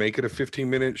Bambi. Make it a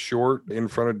 15-minute short in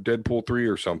front of Deadpool 3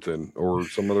 or something, or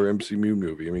some other MCU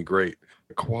movie. I mean, great.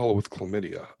 A koala with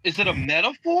chlamydia. Is it a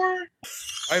metaphor?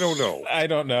 I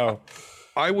don't know.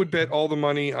 I would bet all the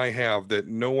money I have that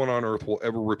no one on Earth will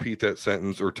ever repeat that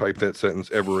sentence or type that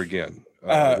sentence ever again.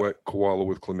 Wet koala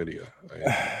with chlamydia.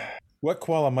 Wet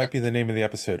koala might be the name of the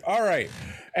episode. All right.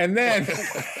 And then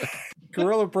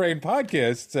Gorilla Brain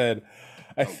Podcast said,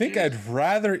 I think I'd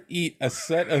rather eat a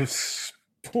set of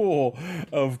spool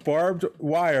of barbed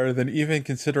wire than even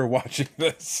consider watching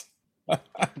this.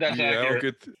 That's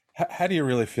accurate. How do you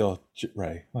really feel,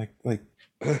 Ray? Like, let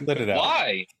it out.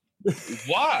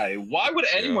 Why would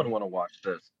anyone want to watch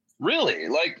this? Really?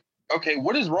 Like, okay,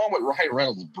 what is wrong with Ryan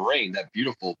Reynolds' brain? That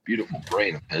beautiful, beautiful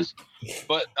brain of his.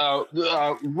 But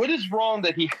what is wrong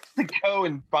that he has to go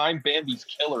and find Bambi's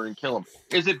killer and kill him?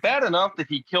 Is it bad enough that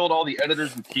he killed all the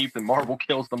editors in chief and Deadpool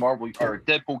kills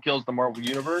the Marvel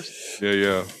universe?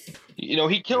 Yeah.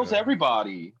 He kills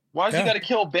everybody. Why does he got to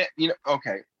kill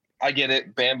okay, I get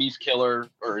it. Bambi's killer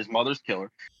or his mother's killer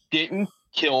didn't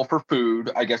kill for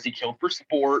food. I guess he killed for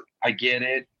sport. I get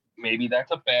it. Maybe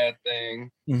that's a bad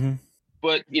thing. Mm-hmm.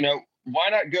 But, why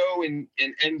not go and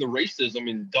end the racism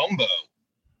in Dumbo?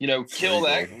 Kill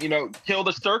kill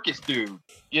the circus dude.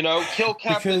 Kill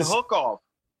Captain Hook off.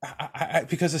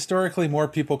 Because historically more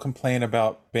people complain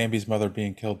about Bambi's mother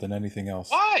being killed than anything else.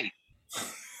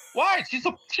 Why? She's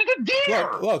a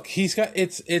deer. Look, he's got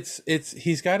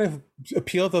he's got to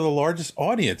appeal to the largest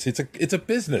audience. It's a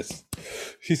business.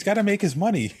 He's got to make his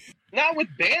money. Not with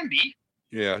Bambi.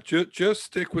 Yeah, just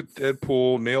stick with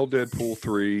Deadpool, nail Deadpool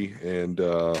 3, and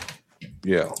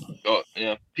yeah. Oh,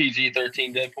 yeah,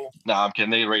 PG-13 Deadpool? Nah, I'm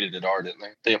kidding. They rated it R, didn't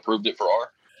they? They approved it for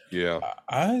R? Yeah.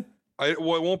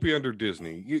 Well, it won't be under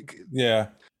Disney. Yeah.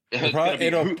 It's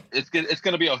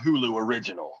going to be a Hulu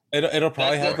original. It'll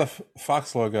probably have the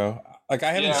Fox logo. Like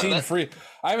I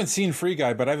haven't seen Free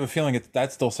Guy, but I have a feeling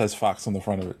that still says Fox on the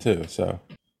front of it too. So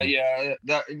yeah,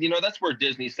 that's where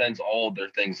Disney sends all of their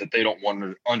things that they don't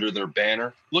want under their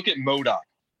banner. Look at MODOK.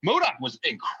 MODOK was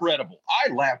incredible.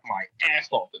 I laughed my ass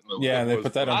off at MODOK. Yeah, they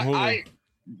put that on Hulu.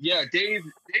 Dave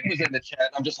was in the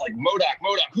chat. I'm just like,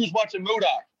 MODOK. Who's watching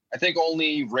MODOK? I think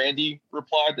only Randy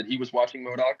replied that he was watching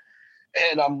MODOK.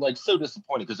 And I'm like so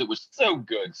disappointed because it was so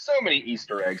good. So many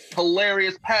Easter eggs.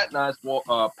 Hilarious. Patton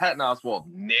Oswalt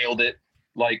nailed it.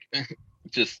 Like,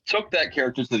 just took that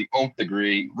character to the nth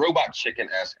degree. Robot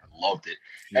Chicken-esque. I loved it.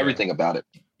 Yeah. Everything about it.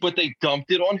 But they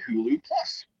dumped it on Hulu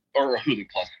Plus. Or Hulu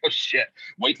Plus. Oh, shit.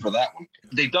 Wait for that one.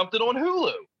 They dumped it on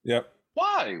Hulu. Yep.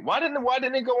 Why? Why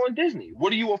didn't it go on Disney?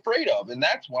 What are you afraid of? And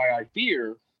that's why I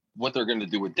fear what they're going to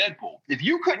do with Deadpool. If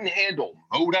you couldn't handle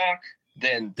MODOK,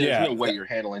 then there's no way you're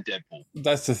handling Deadpool.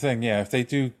 That's the thing, yeah. If they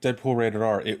do Deadpool rated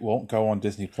R, it won't go on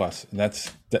Disney Plus, and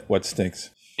that's what stinks.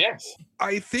 Yes,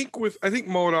 I think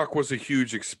MODOK was a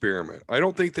huge experiment. I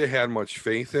don't think they had much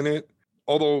faith in it,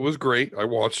 although it was great. I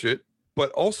watched it,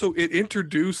 but also it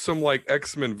introduced some like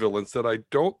X-Men villains that I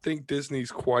don't think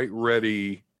Disney's quite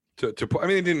ready to put. I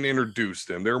mean, they didn't introduce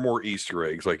them; they're more Easter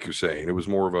eggs, like you're saying. It was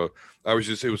more of a.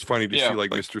 It was funny to see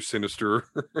like Mr. Sinister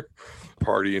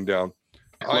partying down.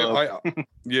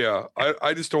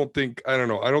 I just don't think, I don't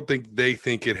know. I don't think they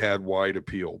think it had wide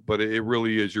appeal, but it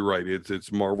really is. You're right.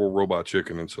 It's Marvel Robot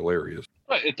Chicken. And it's hilarious.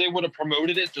 Right. If they would have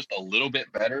promoted it just a little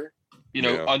bit better,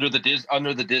 under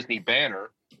the Disney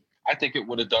banner, I think it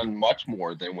would have done much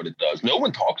more than what it does. No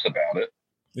one talks about it.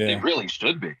 Yeah. It really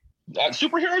should be.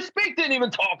 Superhero Speak didn't even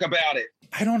talk about it.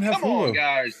 I don't have Come on,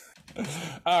 guys.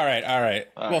 All right.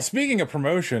 Well, speaking of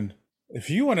promotion, if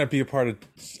you want to be a part of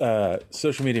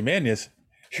Social Media Madness,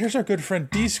 here's our good friend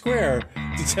D Square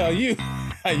to tell you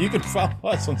how you can follow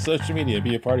us on social media and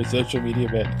be a part of Social Media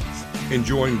Madness.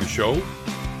 Enjoying the show?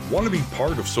 Want to be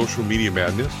part of Social Media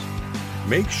Madness?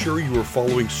 Make sure you are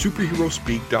following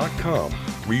superheroespeak.com,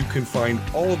 where you can find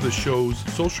all of the show's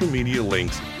social media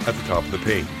links at the top of the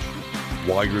page.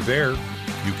 While you're there,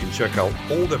 you can check out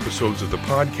old episodes of the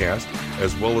podcast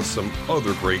as well as some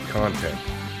other great content.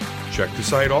 Check the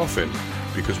site often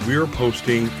because we are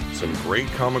posting some great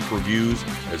comic reviews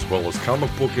as well as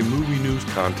comic book and movie news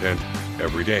content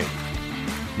every day.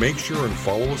 Make sure and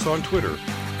follow us on Twitter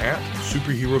at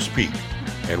Superhero Speak.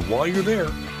 And while you're there,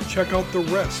 check out the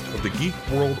rest of the Geek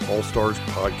World All-Stars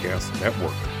Podcast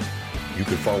Network. You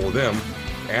can follow them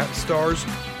at @stars_geek.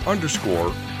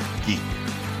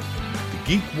 The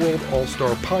Geek World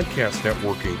All-Star Podcast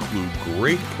Network include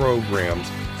great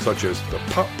programs such as the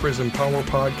Pop Prison Power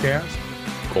Podcast,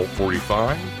 Cult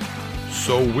 45,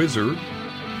 So Wizard,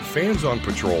 Fans on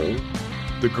Patrol,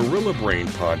 the Gorilla Brain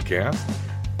Podcast,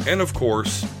 and of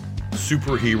course,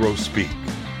 Superhero Speak.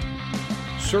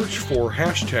 Search for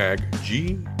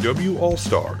 #GW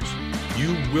All-Stars.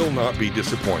 You will not be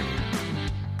disappointed.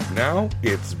 Now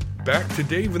it's back to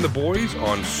Dave and the boys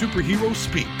on Superhero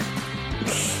Speak.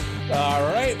 All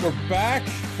right, we're back.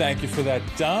 Thank you for that,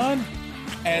 Don.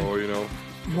 And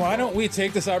why don't we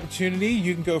take this opportunity?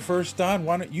 You can go first, Don.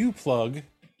 Why don't you plug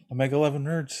Omega 11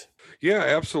 Nerds? Yeah,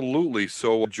 absolutely.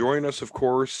 So join us, of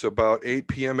course, about 8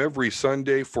 p.m. every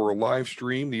Sunday for a live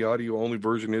stream. The audio-only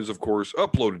version is, of course,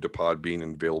 uploaded to Podbean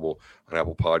and available on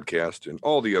Apple Podcast and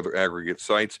all the other aggregate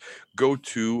sites. Go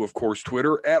to, of course,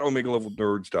 Twitter at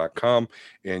OmegaLevelNerds.com,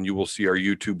 and you will see our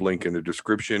YouTube link in the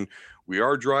description. We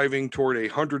are driving toward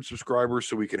 100 subscribers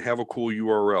so we can have a cool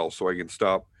URL so I can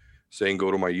stop saying go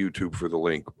to my YouTube for the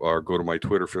link or go to my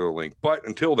Twitter for the link. But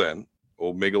until then,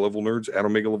 Omega Level Nerds at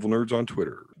Omega Level Nerds on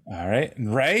Twitter. All right.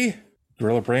 And Ray,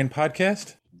 Gorilla Brain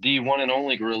Podcast. The one and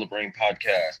only Gorilla Brain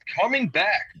Podcast. Coming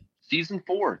back. Season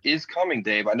 4 is coming,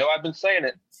 Dave. I know I've been saying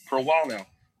it for a while now,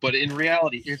 but in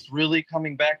reality, it's really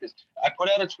coming back. I put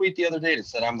out a tweet the other day that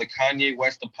said I'm the Kanye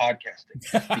West of podcasting.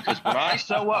 Because when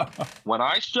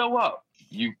I show up,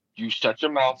 you shut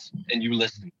your mouths and you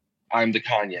listen. I'm the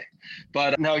Kanye.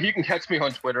 But no, you can catch me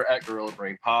on Twitter at Gorilla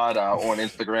Brain Pod, on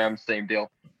Instagram, same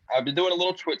deal. I've been doing a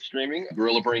little Twitch streaming,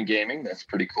 Gorilla Brain Gaming. That's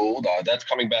pretty cool. That's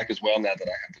coming back as well now that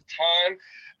I have the time.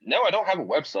 No, I don't have a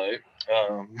website.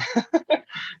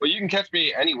 But you can catch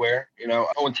me anywhere.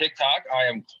 On TikTok, I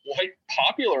am quite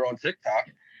popular on TikTok.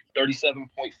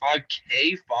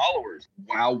 37.5K followers.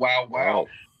 Wow.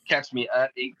 Catch me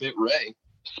at 8-Bit Ray,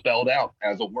 spelled out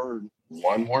as a word,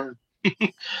 one word.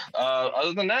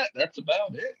 Other than that, that's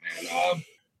about it, man.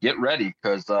 Get ready,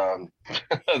 because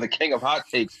the king of hot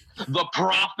takes, the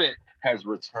Prophet, has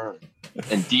returned,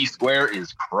 and D Square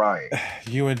is crying.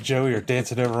 You and Joey are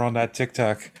dancing over on that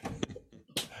TikTok.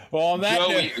 Well, on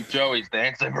that Joey's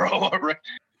dancing, bro.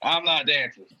 I'm not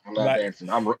dancing.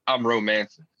 I'm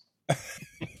romancing.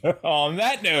 On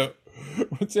that note,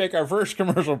 we'll take our first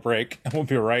commercial break, and we'll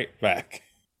be right back.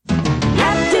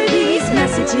 After these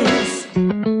messages,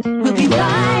 we'll be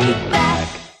right back.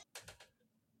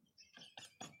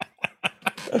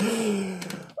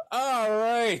 All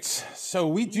right, so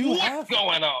we do What's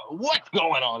going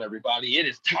on, everybody? It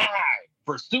is time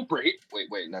for Super.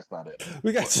 Wait, that's not it.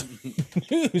 We got some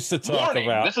news to talk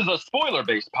about. This is a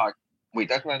spoiler-based podcast. Wait,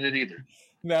 that's not it either.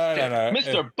 No.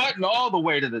 Mr. Button all the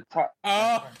way to the top.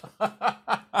 Oh.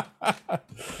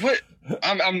 What?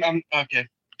 I'm okay.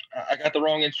 I got the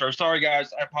wrong intro. Sorry,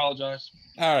 guys. I apologize.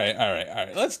 All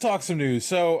right. Let's talk some news.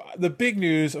 So the big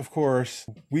news, of course,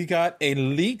 we got a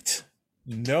leaked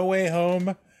No Way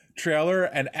Home trailer.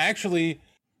 And actually,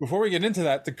 before we get into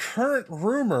that, the current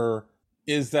rumor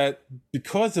is that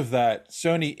because of that,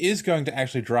 Sony is going to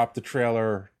actually drop the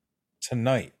trailer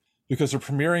tonight because they're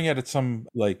premiering it at some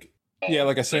like a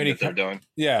Sony. They're doing.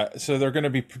 Yeah, so they're going to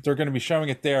be showing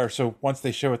it there. So once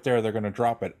they show it there, they're going to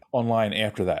drop it online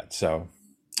after that. So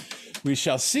we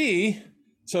shall see.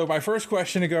 So my first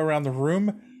question to go around the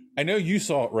room, I know you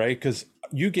saw it, Ray, because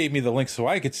you gave me the link so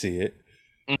I could see it.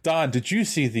 Don, did you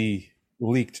see the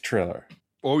leaked trailer?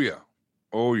 Oh yeah,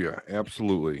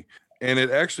 absolutely. And it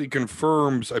actually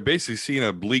confirms, I basically seen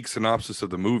a bleak synopsis of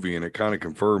the movie, and it kind of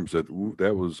confirms that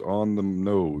that was on the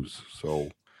nose. So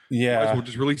yeah, we'll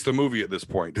just release the movie at this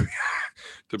point.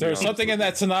 There's something in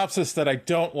that synopsis that I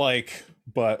don't like,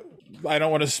 but I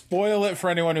don't want to spoil it for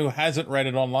anyone who hasn't read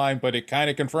it online, but it kind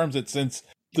of confirms it since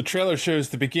the trailer shows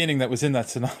the beginning that was in that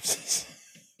synopsis.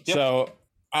 Yep. So,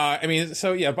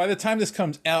 by the time this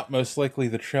comes out, most likely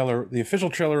the official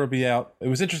trailer will be out. It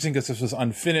was interesting because this was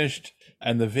unfinished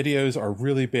and the videos are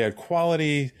really bad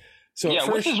quality. So yeah,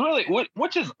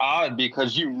 which is odd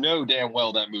because you know damn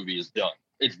well that movie is done.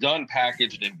 It's done,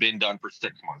 packaged, and been done for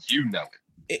 6 months. You know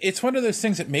it. It's one of those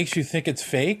things that makes you think it's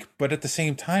fake, but at the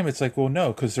same time, it's like, well,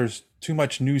 no, because there's too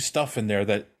much new stuff in there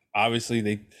that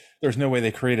obviously there's no way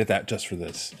they created that just for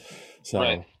this. So.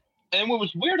 Right. And what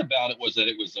was weird about it was that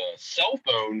it was a cell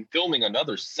phone filming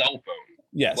another cell phone.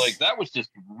 Yes. Like, that was just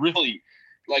really,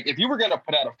 like, if you were going to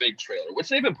put out a fake trailer, which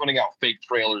they've been putting out fake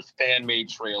trailers, fan-made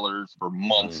trailers for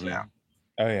months now.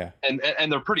 Oh, yeah. And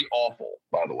they're pretty awful,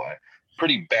 by the way.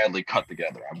 Pretty badly cut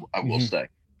together, I will say.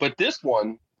 But this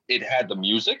one, it had the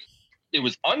music. It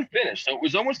was unfinished. So it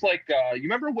was almost like, you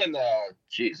remember when,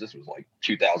 this was like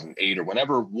 2008 or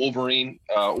whenever Wolverine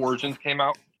Origins came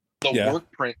out? The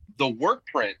work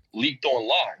print leaked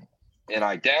online, and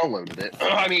I downloaded it.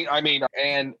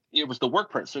 And it was the work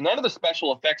print. So none of the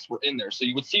special effects were in there. So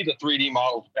you would see the 3D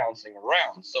models bouncing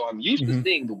around. So I'm used to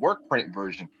seeing the work print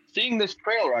version. Seeing this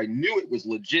trailer, I knew it was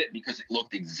legit because it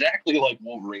looked exactly like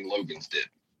Wolverine Logan's did.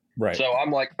 Right. So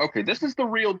I'm like, okay, this is the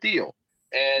real deal.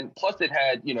 And plus it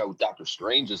had, Doctor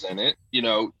Strange is in it,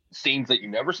 scenes that you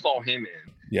never saw him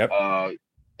in. Yep.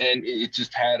 And it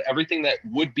just had everything that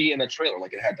would be in a trailer.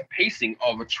 Like, it had the pacing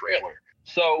of a trailer.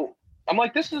 So I'm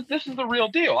like, this is the real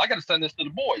deal. I got to send this to the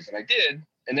boys. And I did.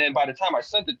 And then by the time I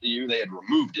sent it to you, they had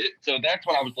removed it. So that's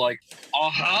when I was like,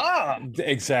 aha.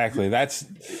 Exactly. That's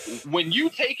when you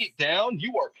take it down,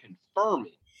 you are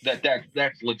confirming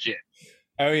that's legit.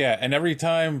 Oh, yeah. And every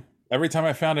time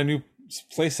I found a new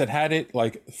place that had it,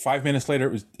 like 5 minutes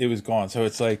later, it was gone. So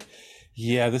it's like,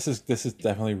 yeah, this is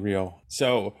definitely real.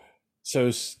 So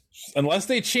unless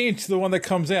they change the one that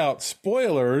comes out,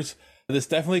 spoilers, this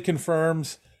definitely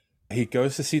confirms he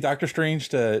goes to see Doctor Strange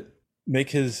to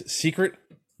make his secret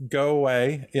go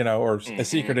away, or a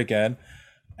secret again,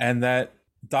 and that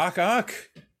Doc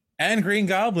Ock and Green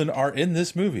Goblin are in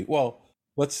this movie. Well,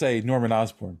 let's say Norman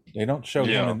Osborn. They don't show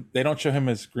him. They don't show him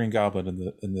as Green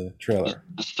Goblin in the trailer.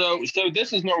 So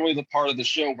this is normally the part of the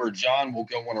show where John will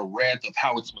go on a rant of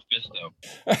how it's Mephisto.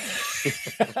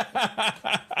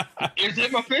 Is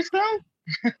it Mephisto?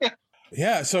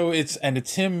 Yeah. So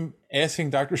it's him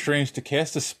asking Doctor Strange to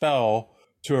cast a spell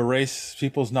to erase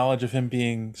people's knowledge of him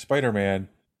being Spider-Man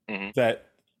that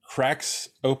cracks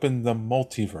open the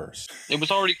multiverse. It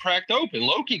was already cracked open.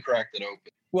 Loki cracked it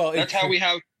open. Well, that's how we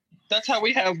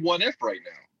have What If right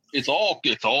now. It's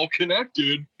all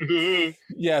connected.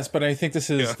 Yes, but I think this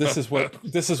is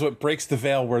what breaks the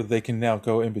veil where they can now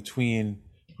go in between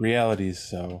realities.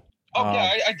 So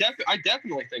I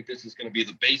definitely think this is going to be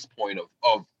the base point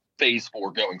of Phase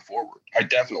 4 going forward. I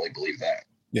definitely believe that.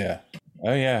 Yeah.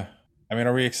 Oh yeah. I mean,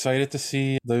 are we excited to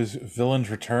see those villains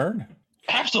return?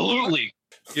 Absolutely.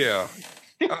 Yeah.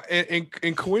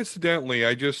 And coincidentally,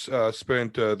 I just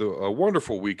spent a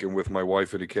wonderful weekend with my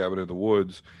wife at a cabin in the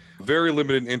woods. Very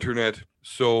limited internet,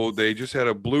 so they just had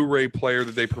a Blu-ray player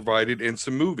that they provided and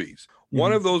some movies.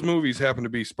 One of those movies happened to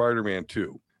be Spider-Man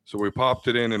 2. So we popped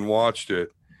it in and watched it.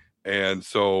 And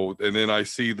then I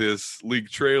see this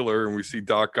leaked trailer and we see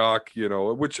Doc Ock,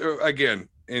 which again,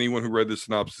 anyone who read the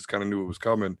synopsis kind of knew it was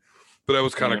coming. But that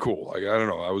was kind of cool. Like, I don't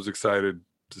know. I was excited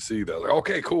to see that. Like,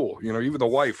 okay, cool. Even the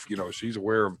wife, she's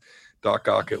aware of Doc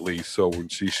Ock at least. So when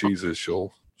she sees this,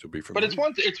 she'll be familiar. But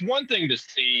it's one thing to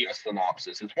see a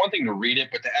synopsis. It's one thing to read it,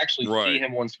 but to actually see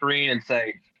him on screen and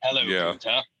say, "Hello,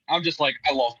 Peter," I'm just like,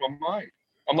 I lost my mind.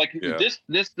 I'm like,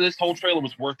 this whole trailer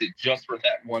was worth it just for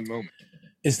that one moment.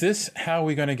 Is this how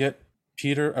we're going to get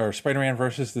Peter or Spider-Man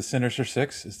versus the Sinister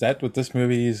Six? Is that what this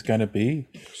movie is going to be?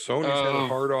 Sony's had a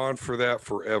hard on for that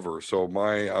forever. So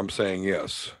I'm saying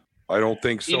yes. I don't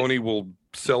think Sony will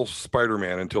sell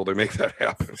Spider-Man until they make that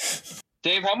happen.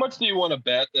 Dave, how much do you want to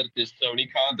bet that at this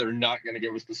Sony Con they're not going to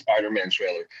give us the Spider-Man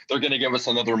trailer? They're going to give us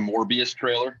another Morbius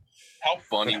trailer? How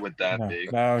funny would that be?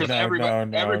 Because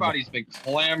everybody's been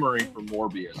clamoring for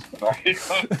Morbius.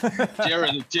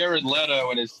 Right? Jared Leto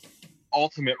and his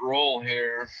ultimate role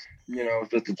here,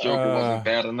 that the Joker wasn't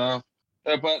bad enough.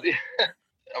 But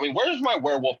I mean, where's my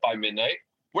Werewolf by Midnight?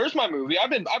 Where's my movie? I've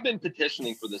been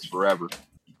petitioning for this forever.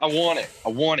 I want it.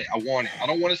 I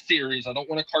don't want a series. I don't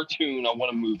want a cartoon. I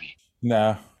want a movie.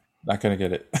 No, not gonna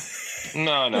get it.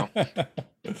 No.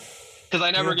 Because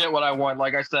I never get what I want.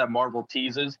 Like I said, Marvel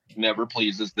teases, never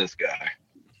pleases this guy.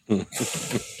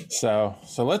 So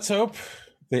let's hope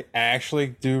they actually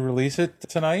do release it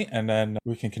tonight, and then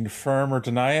we can confirm or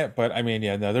deny it. But I mean,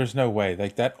 there's no way.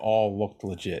 Like, that all looked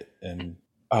legit, and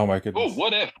oh my goodness. Oh,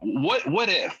 what if? What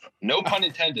if? No pun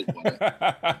intended.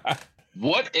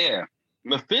 What if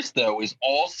Mephisto is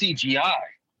all CGI,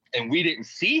 and we didn't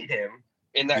see him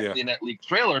in that leaked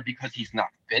trailer because he's not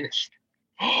finished?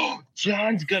 Oh,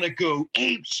 John's gonna go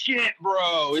ape shit,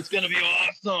 bro. It's gonna be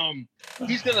awesome.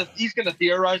 He's gonna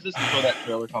theorize this before that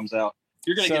trailer comes out.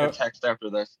 You're gonna get a text after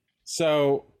this.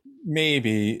 So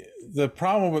maybe the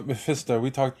problem with Mephisto,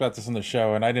 we talked about this on the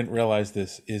show, and I didn't realize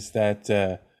this, is that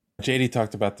JD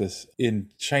talked about this. In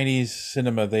Chinese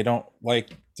cinema, they don't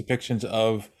like depictions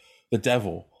of the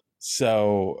devil.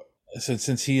 So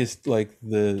since he is like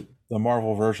the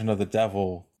Marvel version of the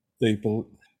devil,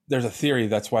 there's a theory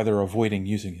that's why they're avoiding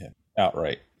using him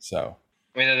outright. So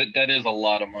I mean, that is a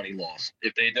lot of money lost.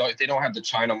 If they don't have the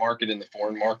China market in the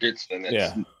foreign markets, then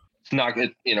it's not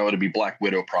good. You know, it'll be Black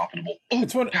Widow profitable. Oh,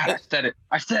 God,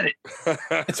 I said it.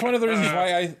 It's one of the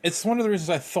reasons it's one of the reasons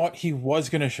I thought he was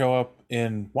going to show up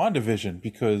in WandaVision,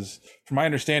 because from my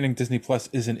understanding, Disney Plus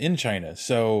isn't in China,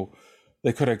 so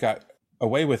they could have got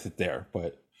away with it there.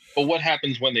 But what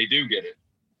happens when they do get it,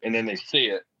 and then they see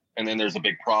it, and then there's a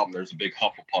big problem? There's a big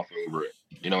hufflepuff over it.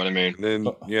 You know what I mean? And then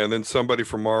and then somebody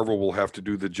from Marvel will have to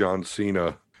do the John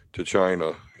Cena to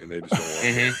China, and they just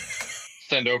don't want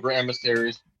send over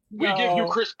emissaries. We give you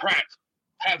Chris Pratt.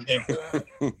 Have him.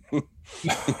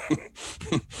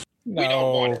 We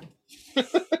don't want him.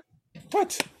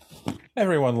 What?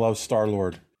 Everyone loves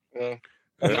Star-Lord. Not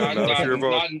in the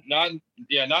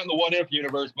What If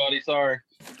universe, buddy. Sorry.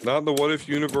 Not in the What If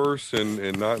universe,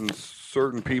 and not in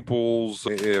certain people's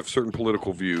certain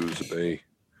political views.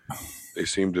 They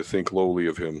seem to think lowly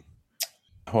of him.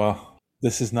 Well,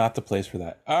 this is not the place for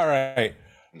that. All right.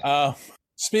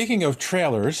 Speaking of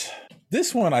trailers,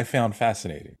 this one I found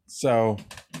fascinating. So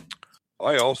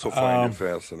I also find it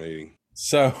fascinating.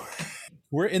 So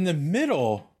we're in the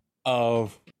middle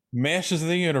of Masters of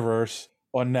the Universe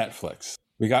on Netflix.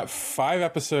 We got 5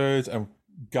 episodes, and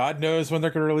God knows when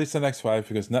they're going to release the next 5,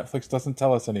 because Netflix doesn't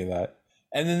tell us any of that.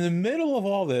 And in the middle of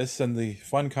all this and the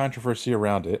fun controversy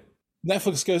around it,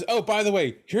 Netflix goes, oh, by the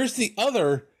way, here's the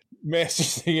other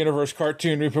Masters of the Universe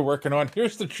cartoon we've been working on.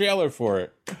 Here's the trailer for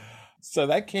it. So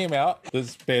that came out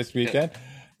this past weekend.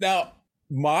 Now,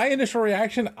 my initial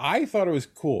reaction, I thought it was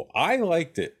cool. I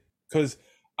liked it because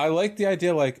I like the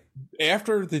idea, like,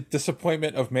 after the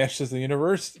disappointment of Masters of the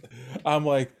Universe, I'm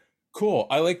like, cool,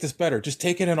 I like this better. Just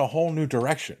take it in a whole new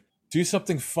direction. Do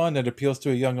something fun that appeals to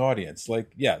a young audience.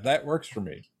 Like, yeah, that works for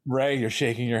me. Ray, you're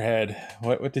shaking your head.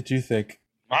 What did you think?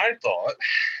 My thought,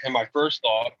 and my first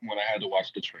thought when I had to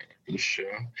watch the trailer for the show,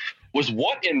 was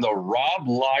what in the Rob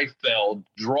Liefeld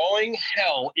drawing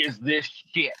hell is this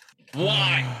shit?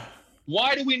 Why?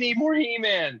 Why do we need more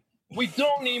He-Man? We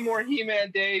don't need more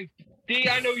He-Man, Dave. D,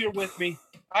 I know you're with me.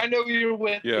 I know you're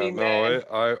with me, man.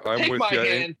 I'm Take with my you.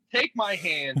 hand. Take my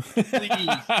hand, please.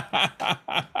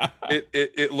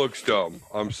 It looks dumb.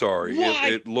 I'm sorry. Why?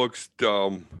 It looks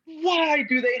dumb. Why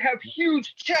do they have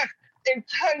huge chests and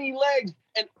tiny legs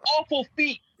and awful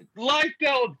feet?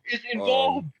 Liefeld is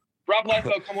involved. Rob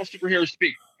Liefeld, come on, Superhero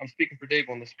Speak. I'm speaking for Dave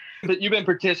on this. But you've been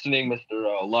petitioning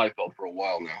Mr. Liefeld for a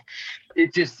while now.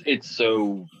 It's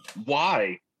so,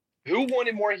 why? Who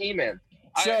wanted more He-Man?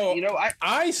 So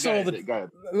I saw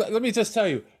let me just tell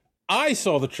you, I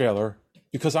saw the trailer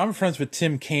because I'm friends with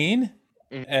Tim Kaine,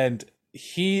 and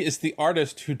he is the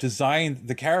artist who designed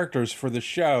the characters for the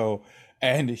show,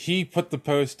 and he put the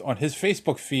post on his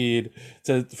Facebook feed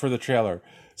for the trailer.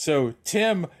 So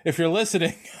Tim, if you're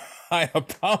listening, I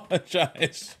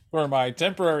apologize for my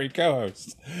temporary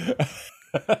co-host.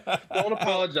 Don't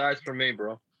apologize for me,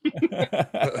 bro.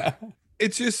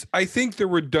 It's just, I think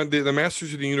the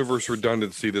Masters of the Universe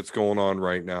redundancy that's going on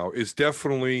right now is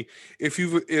definitely, if you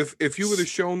would have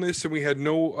shown this and we had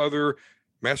no other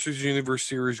Masters of the Universe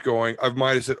series going, I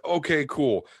might have said, okay,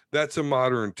 cool, that's a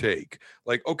modern take.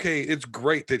 Like, okay, it's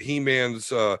great that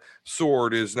He-Man's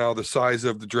sword is now the size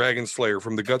of the Dragon Slayer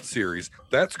from the Gut series.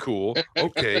 That's cool.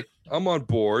 Okay, I'm on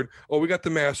board. Oh, we got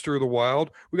the Master of the Wild.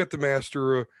 We got the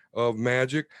Master of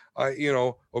Magic.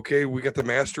 Okay, we got the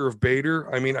Master of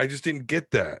Bader. I mean, I just didn't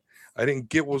get that. I didn't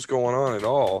get what's going on at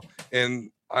all.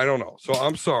 And I don't know. So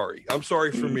I'm sorry. I'm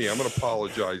sorry for me. I'm going to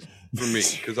apologize for me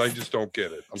because I just don't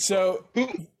get it.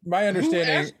 My understanding,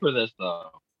 who asked for this though?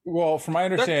 Well, from my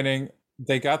understanding,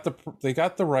 they got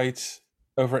the rights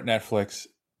over at Netflix,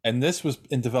 and this was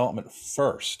in development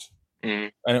first,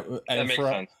 and makes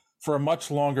sense. For a much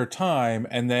longer time,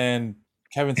 and then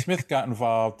Kevin Smith got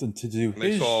involved and to do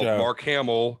they his saw show. Mark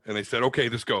Hamill, and they said, "Okay,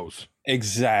 this goes."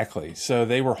 Exactly. So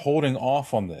they were holding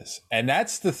off on this, and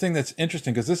that's the thing that's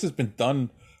interesting because this has been done,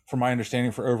 from my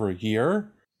understanding, for over a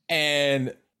year,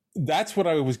 and that's what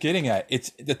I was getting at.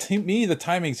 The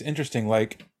timing's interesting.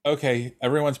 Like, okay,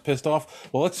 everyone's pissed off.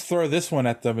 Well, let's throw this one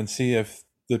at them and see if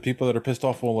the people that are pissed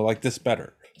off will like this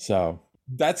better. So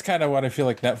that's kind of what I feel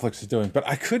like Netflix is doing. But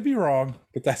I could be wrong,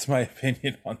 but that's my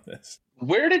opinion on this.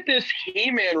 Where did this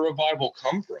He-Man revival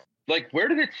come from? Like, where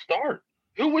did it start?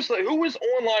 Who was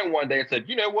online one day and said,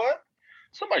 you know what?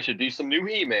 Somebody should do some new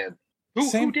He-Man.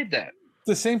 Who did that?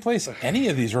 The same place any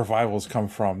of these revivals come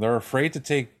from. They're afraid to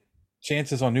take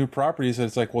chances on new properties.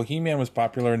 It's like, well, He-Man was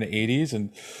popular in the 80s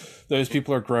and those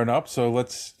people are grown up, so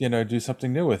let's, do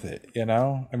something new with it,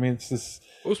 I mean, it's just...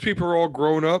 Those people are all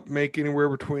grown up, make anywhere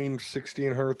between $60,000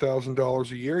 and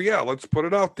 $100,000 a year. Yeah, let's put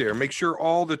it out there. Make sure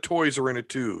all the toys are in it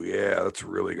too. Yeah, that's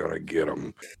really gonna get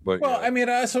them. But I mean,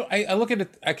 I look at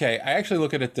it. Okay, I actually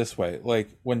look at it this way.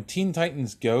 Like when Teen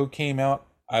Titans Go came out,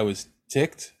 I was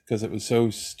ticked because it was so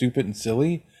stupid and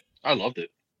silly. I loved it.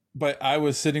 But I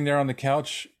was sitting there on the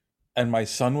couch, and my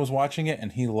son was watching it,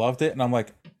 and he loved it, and I'm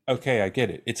like, okay, I get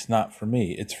it. It's not for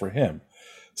me. It's for him.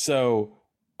 So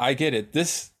I get it.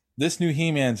 This new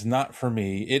He-Man's not for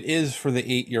me. It is for the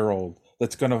 8-year-old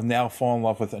that's going to now fall in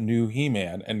love with a new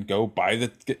He-Man and go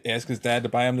ask his dad to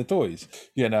buy him the toys,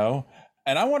 And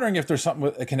I'm wondering if there's something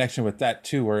with a connection with that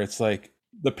too, where it's like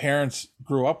the parents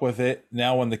grew up with it.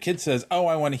 Now when the kid says, oh,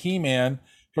 I want a He-Man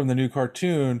from the new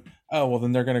cartoon, oh, well,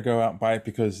 then they're going to go out and buy it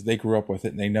because they grew up with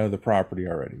it and they know the property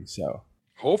already. So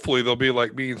hopefully they'll be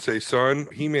like me and say, son,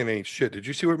 He-Man ain't shit. Did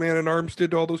you see what Man-at-Arms did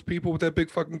to all those people with that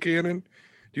big fucking cannon?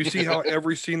 Do you see how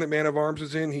every scene that Man of Arms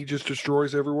is in, he just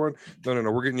destroys everyone? No.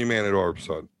 We're getting you Man at Arms,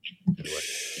 son.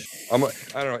 Anyway,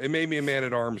 I don't know. It made me a Man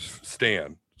at Arms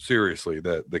stan. Seriously,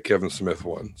 the Kevin Smith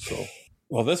one. So,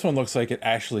 well, this one looks like it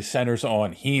actually centers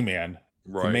on He-Man,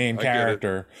 the main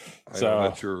character. So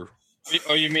that's your.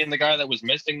 Oh, you mean the guy that was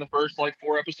missing the first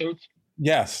 4 episodes?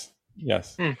 Yes.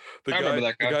 The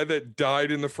guy that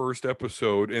died in the first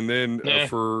episode, and then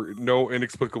for no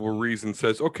inexplicable reason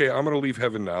says, "Okay, I'm going to leave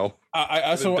heaven now." I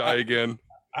also die again.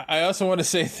 I also want to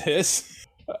say this,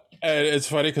 and it's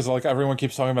funny because everyone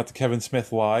keeps talking about the Kevin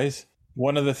Smith lies.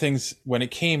 One of the things when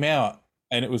it came out,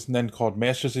 and it was then called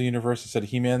Masters of the Universe instead of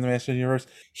He-Man and the Masters of the Universe,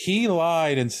 he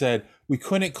lied and said we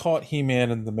couldn't call it He-Man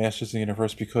and the Masters of the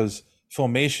Universe because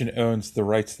Filmation owns the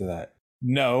rights to that.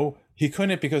 No, he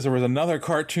couldn't because there was another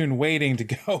cartoon waiting to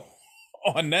go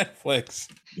on Netflix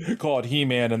called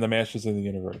He-Man and the Masters of the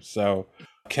Universe. So,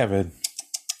 Kevin.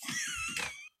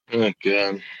 Oh,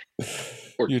 God.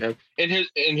 Poor Kevin.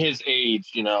 In his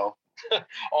age,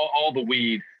 all the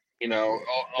weed, all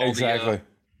exactly.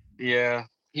 Yeah,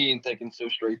 he ain't thinking so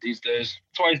straight these days.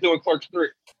 That's why he's doing Clerks 3.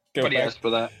 Nobody asked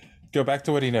for that. Go back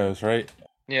to what he knows, right?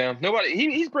 Yeah, nobody.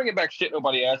 He's bringing back shit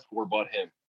nobody asked for but him.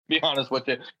 Be honest with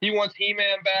you. He wants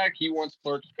He-Man back. He wants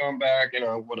Clerks to come back.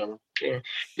 Whatever. Yeah.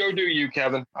 Go do you,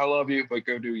 Kevin. I love you, but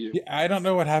go do you. Yeah, I don't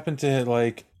know what happened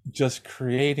to just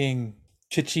creating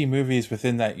kitschy movies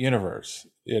within that universe.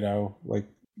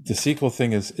 The sequel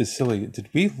thing is silly. Did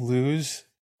we lose?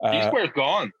 T-Square's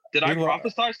gone. Did I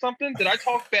prophesy something? Did I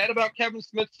talk bad about Kevin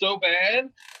Smith so bad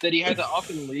that he had to up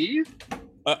and leave?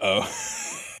 Uh-oh.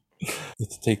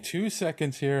 Let's take 2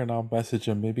 seconds here, and I'll message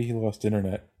him. Maybe he lost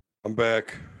internet. I'm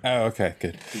back. Oh, okay,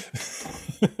 good.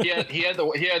 he had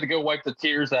to go wipe the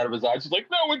tears out of his eyes. He's like,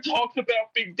 no one talks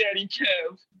about Big Daddy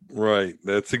Kev. Right,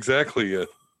 that's exactly it.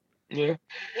 Yeah,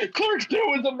 Clerks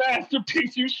 2 is a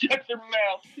masterpiece. You shut your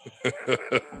mouth.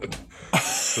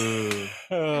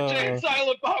 Jay and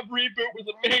Silent Bob reboot was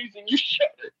amazing. You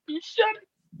shut it.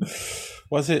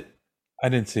 Was it? I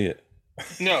didn't see it.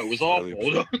 No, it was awful.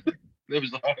 It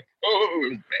was bad.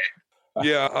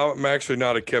 Yeah, I'm actually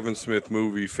not a Kevin Smith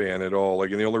movie fan at all.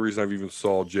 And the only reason I've even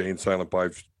saw Jay and Silent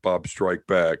Bob Strike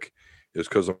Back is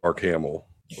because of Mark Hamill.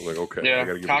 I was like, okay, yeah, I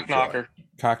gotta give cock it a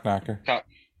shot. knocker.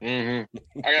 Mm-hmm.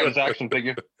 I got his action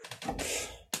figure.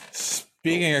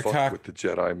 Speaking of with the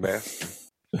Jedi Master.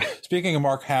 Speaking of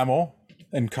Mark Hamill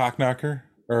and Cockknocker,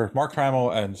 or Mark Hamill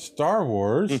and Star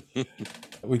Wars,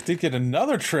 we did get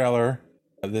another trailer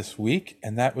this week,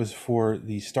 and that was for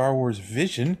the Star Wars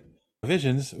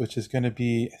Visions, which is going to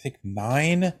be, I think,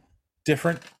 9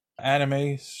 different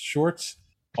anime shorts,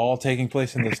 all taking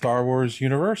place in the Star Wars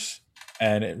universe.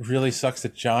 And it really sucks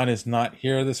that John is not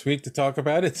here this week to talk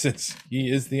about it, since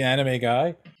he is the anime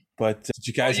guy. But did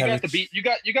you guys have you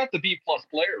got the B+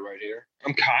 player right here.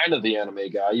 I'm kind of the anime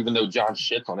guy, even though John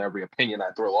shits on every opinion I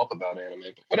throw up about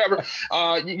anime. But whatever.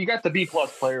 You got the B+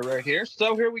 player right here.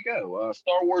 So here we go.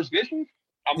 Star Wars Visions.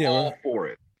 I'm all for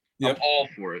it. Yep. I'm all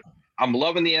for it. I'm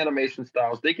loving the animation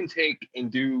styles. They can take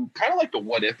and do kind of like the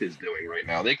What If is doing right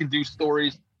now. They can do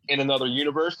stories in another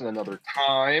universe, in another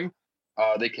time.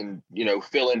 They can,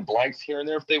 fill in blanks here and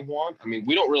there if they want. I mean,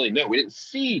 we don't really know. We didn't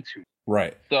see too.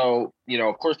 Right. So,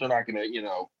 of course they're not going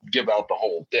to, give out the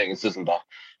whole thing. This isn't the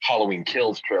Halloween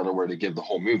Kills trailer where they give the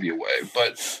whole movie away.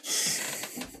 But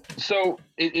so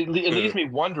it leaves me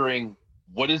wondering,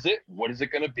 what is it? What is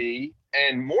it going to be?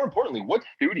 And more importantly, what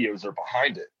studios are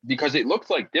behind it? Because it looks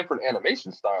like different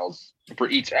animation styles for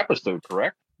each episode,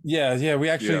 correct? Yeah. We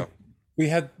actually,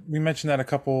 we mentioned that a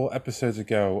couple episodes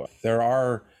ago.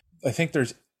 I think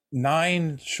there's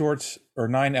 9 shorts or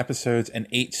 9 episodes and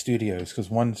 8 studios, because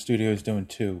one studio is doing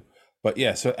 2. But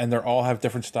yeah, so and they're all have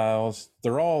different styles.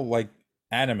 They're all like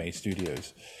anime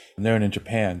studios, and they're in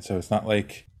Japan. So it's not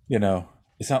like, you know,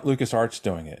 it's not LucasArts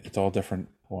doing it. It's all different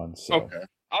ones. So. Okay.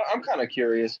 I'm kind of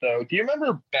curious though. Do you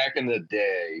remember back in the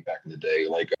day,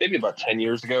 like maybe about 10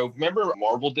 years ago? Remember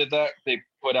Marvel did that? They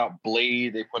put out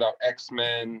Blade, they put out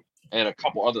X-Men, and a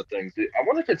couple other things. I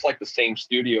wonder if it's like the same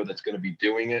studio that's going to be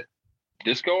doing it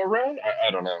this go around.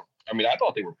 I don't know. I mean, I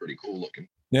thought they were pretty cool looking.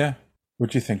 Yeah.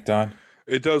 What'd you think, Don?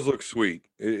 It does look sweet.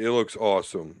 It looks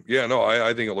awesome. Yeah, no,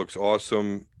 I think it looks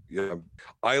awesome. Yeah,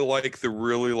 I like the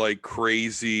really like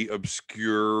crazy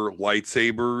obscure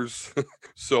lightsabers.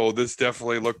 So this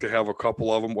definitely looked to have a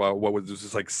couple of them. Well, what was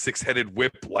this like 6-headed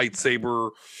whip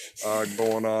lightsaber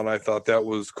going on? I thought that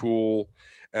was cool.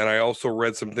 And I also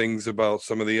read some things about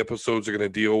some of the episodes are going to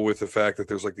deal with the fact that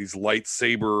there's like these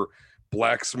lightsaber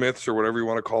blacksmiths or whatever you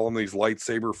want to call them, these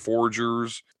lightsaber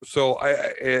forgers. So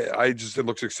I just, it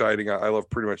looks exciting. I love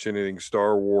pretty much anything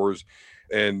Star Wars,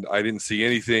 and I didn't see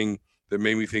anything that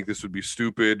made me think this would be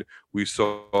stupid. We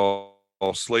saw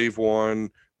Slave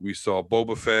One, we saw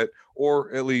Boba Fett, or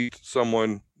at least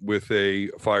someone with a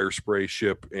fire spray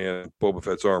ship and Boba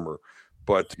Fett's armor.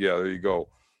 But yeah, there you go.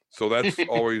 So that's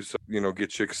always, you know,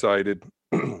 gets you excited.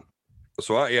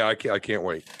 So I can't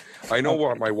wait. I know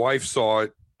what my wife saw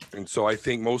it, and so I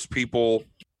think most people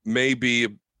may be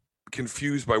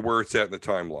confused by where it's at in the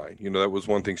timeline. You know, that was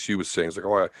one thing she was saying. It's like,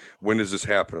 oh, when does this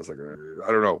happen? I was like,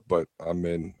 I don't know, but I'm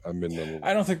in.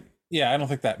 I don't think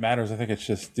that matters. I think it's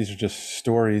just, these are just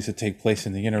stories that take place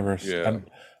in the universe. Yeah.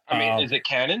 I mean, is it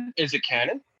canon? Is it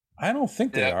canon? I don't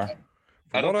think they are.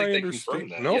 I don't think they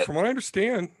confirmed that. No, yet. from what I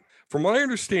understand,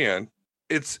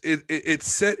 it's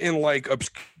set in like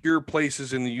obscure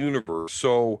places in the universe.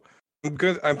 So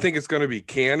I think it's going to be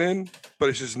canon, but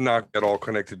it's just not at all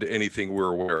connected to anything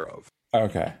we're aware of.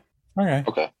 Okay.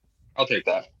 I'll take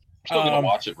that. I'm still going to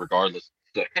watch it regardless.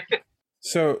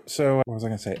 So what was I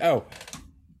going to say? Oh,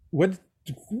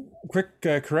 quick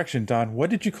correction, Don. What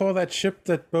did you call that ship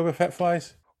that Boba Fett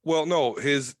flies? Well, no,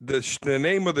 the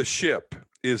name of the ship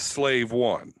is Slave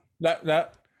One. Not anymore.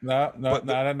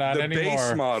 The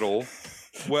base model.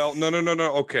 Well, no.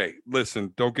 Okay,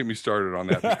 listen, don't get me started on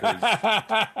that because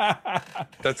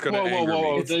that's going to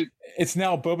anger me. It's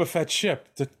now Boba Fett's ship.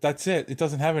 That's it. It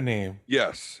doesn't have a name.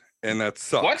 Yes, and that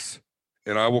sucks. What?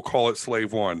 And I will call it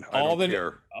Slave One. I don't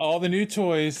care. All the new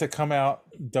toys that come out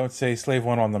don't say Slave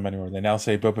One on them anymore. They now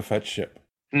say Boba Fett's ship.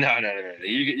 No.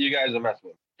 You guys are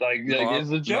messing with.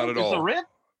 Is it a joke? It's a rip.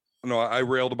 No, I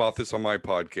railed about this on my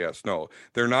podcast. No,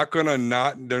 they're not gonna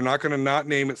not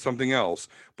name it something else,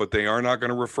 but they are not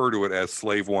gonna refer to it as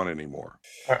Slave One anymore.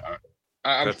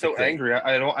 I'm so angry.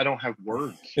 I don't have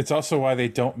words. It's also why they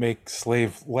don't make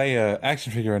Slave Leia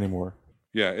action figure anymore.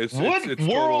 Yeah, it's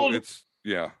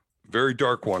very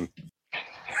dark one.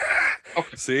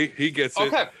 Okay. See, he gets it.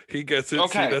 Okay. He gets it.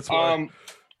 Okay. See, that's why.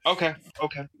 Okay.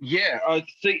 Yeah.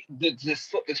 See, the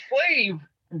Slave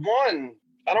One.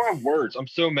 I don't have words. I'm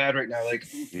so mad right now. Like,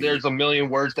 there's a million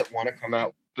words that want to come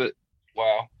out, but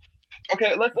wow.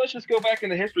 Okay, let's just go back in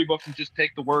the history books and just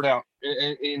take the word out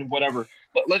in whatever.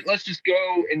 Let's just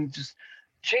go and just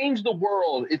change the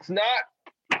world. It's not.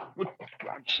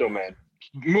 I'm so mad.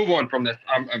 Move on from this.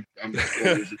 I'm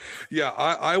Yeah,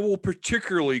 I will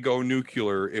particularly go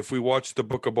nuclear if we watch the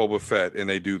Book of Boba Fett and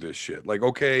they do this shit. Like,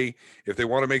 okay, if they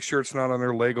want to make sure it's not on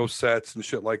their Lego sets and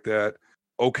shit like that.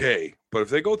 Okay, but if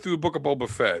they go through the Book of Boba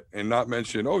Fett and not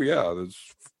mention, oh yeah, there's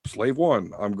Slave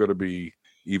One, I'm going to be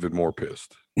even more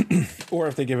pissed. Or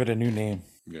if they give it a new name.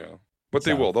 Yeah, but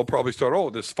they will. They'll probably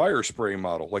start, this fire spray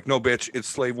model. Like, no, bitch, it's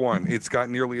Slave One. It's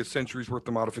got nearly a century's worth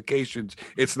of modifications.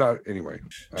 It's not, anyway.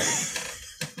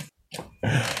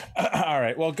 All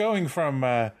right, well, going from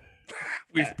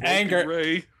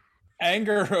anger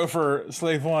over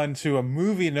Slave One to a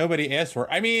movie nobody asked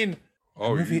for. I mean,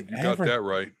 you got that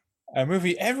right. A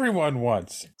movie everyone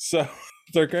wants. So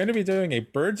they're going to be doing a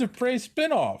Birds of Prey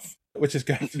spinoff, which is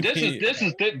going to be. This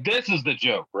is the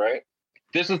joke, right?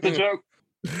 This is the joke.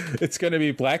 It's going to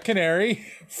be Black Canary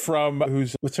from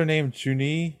what's her name?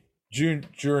 Journey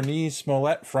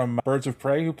Smollett from Birds of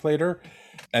Prey, who played her,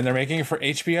 and they're making it for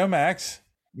HBO Max.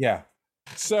 Yeah.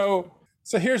 So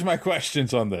here's my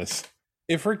questions on this.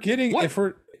 What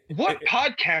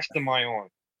podcast am I on?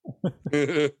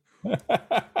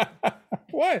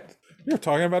 What? You're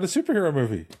talking about a superhero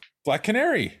movie, Black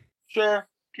Canary. Sure,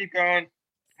 keep going.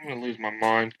 I'm gonna lose my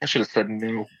mind. I should have said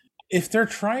no. If they're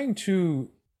trying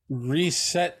to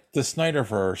reset the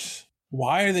Snyderverse,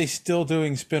 why are they still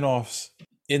doing spin-offs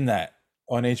in that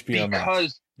on HBO Max?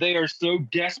 Because they are so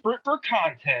desperate for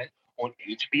content on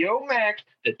HBO Max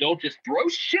that they'll just throw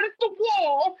shit at the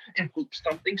wall and hope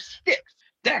something sticks.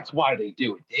 That's why they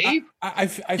do it, Dave. I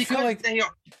feel like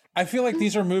I feel like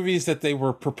these are movies that they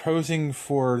were proposing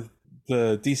for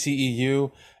the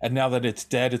DCEU, and now that it's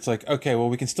dead, it's like, okay, well,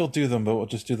 we can still do them, but we'll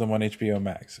just do them on HBO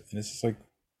Max. And it's just like,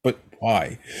 but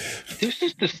why? This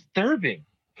is disturbing.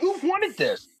 Who wanted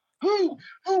this? Who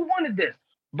wanted this?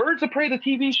 Birds of Prey, the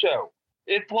TV show,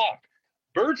 it flopped.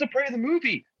 Birds of Prey, the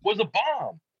movie, was a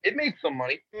bomb. It made some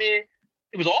money. Meh.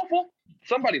 It was awful.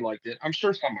 Somebody liked it. I'm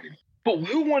sure somebody. But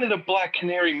who wanted a Black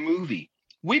Canary movie?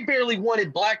 We barely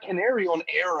wanted Black Canary on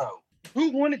Arrow.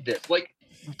 Who wanted this? Like,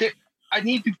 I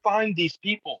need to find these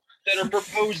people that are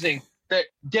proposing that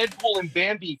Deadpool and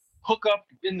Bambi hook up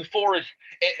in the forest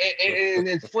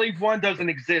and Slave One doesn't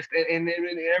exist and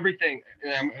everything.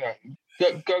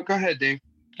 Go ahead, Dave.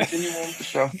 Continue on with the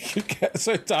show.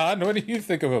 So, Don, what do you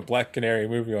think of a Black Canary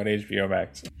movie on HBO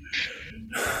Max?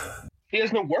 He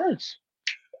has no words.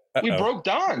 Uh-oh.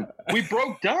 We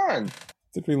broke Don.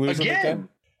 Did we lose him again?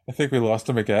 I think we lost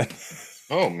him again.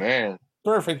 Oh, man.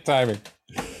 Perfect timing.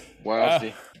 Wow.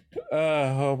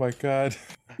 Oh, my God.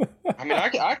 I mean,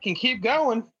 I can keep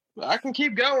going.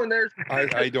 There's.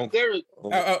 I don't. There's.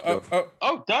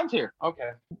 Oh, Don's here. Okay.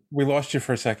 We lost you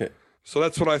for a second. So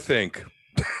that's what I think.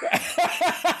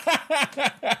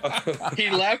 He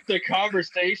left the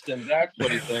conversation. That's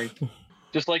what he thinks.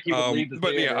 Just like he would leave the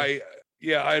theater.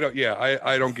 I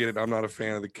don't get it. I'm not a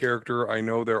fan of the character. I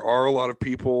know there are a lot of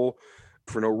people,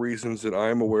 for no reasons that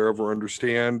I'm aware of or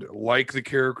understand, like the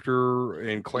character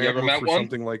and clamor for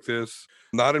something like this.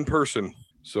 Not in person.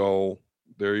 So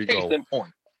there you go.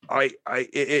 Point.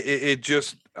 It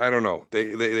just, I don't know.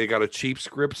 They got a cheap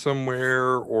script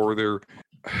somewhere, or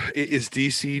is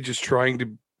DC just trying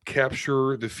to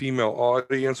capture the female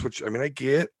audience? Which, I mean, I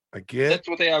get. That's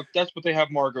what they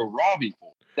have Margot Robbie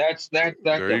for.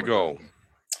 There you go.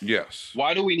 Yes.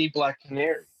 Why do we need Black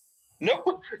Canary? No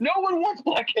one wants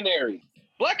Black Canary.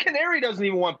 Black Canary doesn't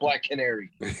even want Black Canary.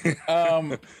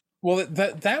 Well,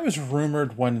 that was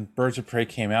rumored when Birds of Prey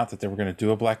came out that they were going to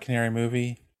do a Black Canary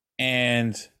movie,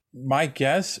 and my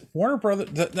guess, Warner Brothers.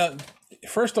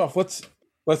 First off, let's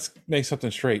make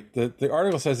something straight. The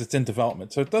article says it's in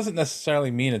development, so it doesn't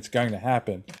necessarily mean it's going to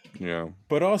happen. Yeah.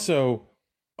 But also,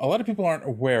 a lot of people aren't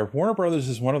aware. Warner Brothers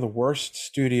is one of the worst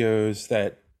studios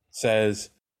that says,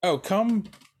 "Oh, come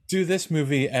do this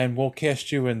movie, and we'll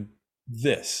cast you in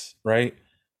this." Right?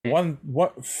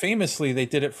 Famously, they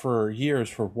did it for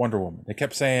years for Wonder Woman. They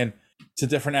kept saying to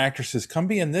different actresses, "Come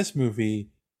be in this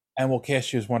movie, and we'll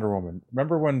cast you as Wonder Woman."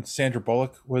 Remember when Sandra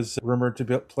Bullock was rumored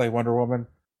to play Wonder Woman?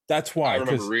 That's why. I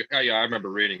remember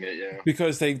reading it. Yeah,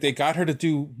 because they got her to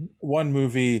do one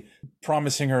movie,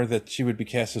 promising her that she would be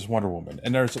cast as Wonder Woman,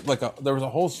 and there was a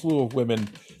whole slew of women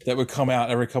that would come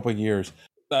out every couple of years.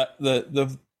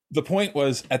 The point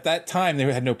was, at that time,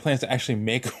 they had no plans to actually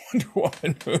make a Wonder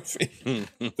Woman movie.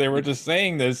 They were just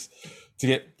saying this to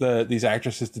get these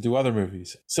actresses to do other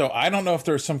movies. So I don't know if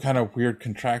there's some kind of weird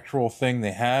contractual thing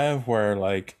they have where,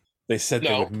 like, they said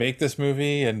they would make this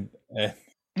movie and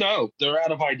no, they're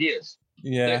out of ideas.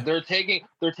 Yeah, they're taking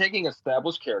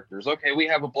established characters. Okay, we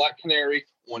have a Black Canary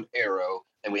on Arrow,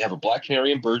 and we have a Black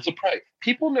Canary in Birds of Prey.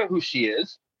 People know who she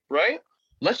is, right?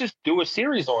 Let's just do a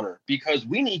series on her because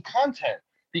we need content.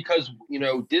 Because,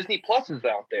 Disney Plus is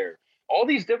out there. All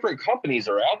these different companies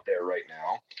are out there right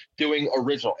now doing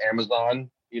original.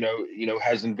 Amazon,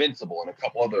 has Invincible and a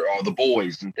couple other The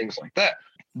Boys and things like that.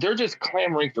 They're just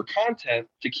clamoring for content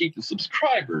to keep the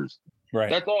subscribers. Right.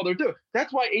 That's all they're doing.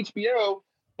 That's why HBO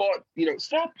bought,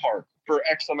 South Park for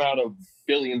X amount of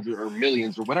billions or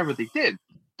millions or whatever they did.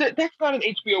 That's not an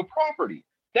HBO property.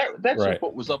 That's right. Just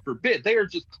what was up for bid. They are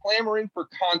just clamoring for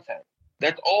content.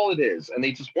 That's all it is. And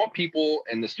they just want people,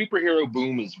 and the superhero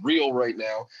boom is real right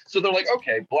now. So they're like,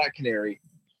 okay, Black Canary,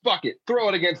 fuck it. Throw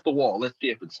it against the wall. Let's see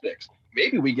if it sticks.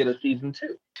 Maybe we get a season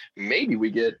 2. Maybe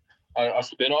we get a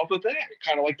spinoff of that.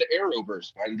 Kind of like the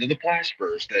Arrowverse, into the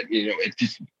Flashverse that,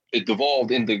 it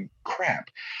devolved into crap.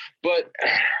 But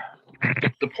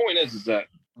the point is that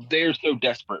they're so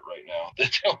desperate right now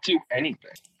that they'll do anything.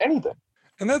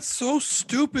 And that's so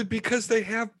stupid because they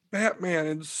have Batman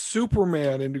and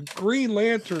Superman and Green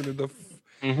Lantern and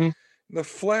the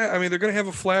Flash. I mean, they're going to have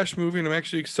a Flash movie, and I'm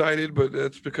actually excited, but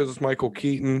that's because it's Michael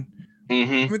Keaton. I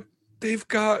mean, they've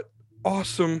got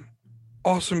awesome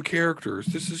characters.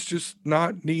 This is just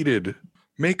not needed.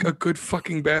 Make a good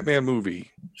fucking Batman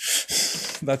movie.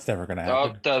 That's never going to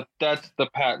happen. That's the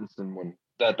Pattinson one.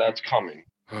 That's coming.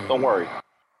 Don't worry.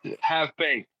 Have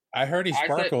faith. I heard he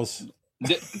sparkles.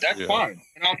 That's fine,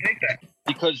 and I'll take that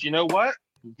because you know what?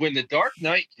 When The Dark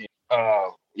Knight came,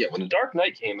 Yeah, when The Dark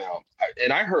Knight came out,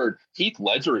 and I heard Heath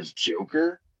Ledger is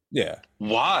Joker. Yeah.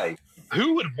 Why?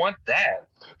 Who would want that?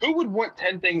 Who would want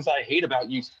 10 Things I Hate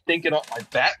About You stinking up my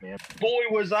Batman? Boy,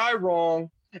 was I wrong.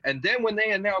 And then when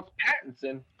they announced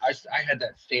Pattinson, I had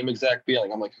that same exact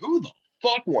feeling. I'm like, who the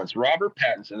fuck wants Robert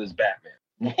Pattinson as Batman?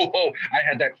 Whoa, I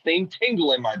had that same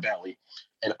tingle in my belly.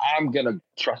 And I'm going to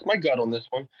trust my gut on this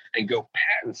one and go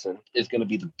Pattinson is going to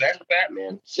be the best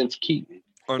Batman since Keaton.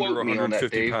 Under Quote me on that,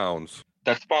 150 Dave. pounds.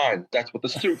 That's fine. That's what the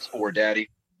suit's for, Daddy.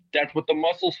 That's what the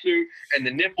muscle suit and the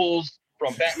nipples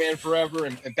from Batman Forever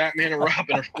and Batman and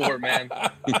Robin are for, man.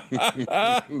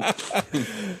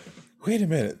 Wait a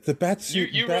minute. The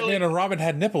Batsuit, Batman really, and Robin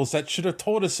had nipples. That should have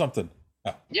told us something.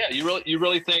 Oh. Yeah, you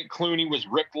really think Clooney was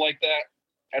ripped like that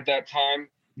at that time?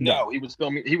 No, he was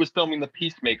filming The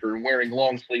Peacemaker and wearing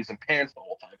long sleeves and pants the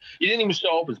whole time. He didn't even show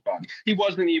off his body. He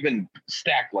wasn't even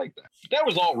stacked like that. That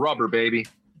was all rubber, baby.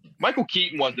 Michael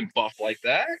Keaton wasn't buff like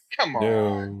that. Come on.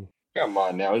 No. Come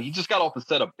on now. He just got off the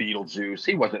set of Beetlejuice.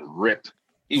 He wasn't ripped.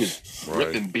 He was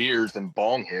ripping beers and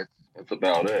bong hits. That's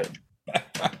about it.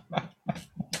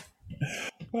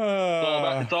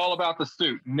 It's all about the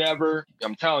suit. Never.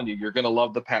 I'm telling you, you're gonna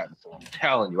love the Pattinson. I'm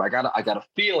telling you. I got a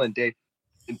feeling, Dave.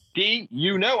 D,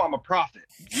 you know I'm a prophet.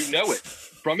 You know it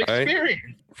from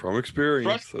experience. From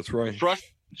experience. That's right.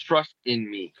 Trust in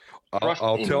me.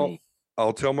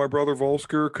 I'll tell my brother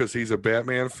Volsker because he's a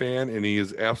Batman fan and he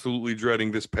is absolutely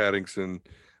dreading this Pattinson,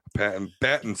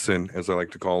 as I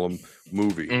like to call him,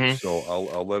 movie. Mm-hmm. So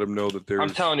I'll let him know that there's. I'm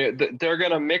telling you, they're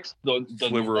gonna mix the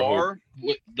noir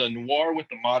with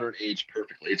the modern age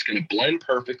perfectly. It's gonna blend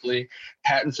perfectly.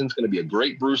 Pattinson's gonna be a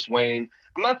great Bruce Wayne.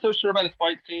 I'm not so sure about his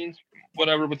fight scenes,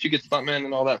 whatever, but you get stuntmen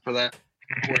and all that for that,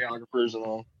 choreographers and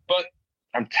all. But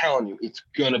I'm telling you, it's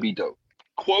gonna be dope.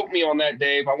 Quote me on that,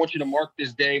 Dave. I want you to mark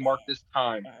this day, mark this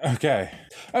time. Okay.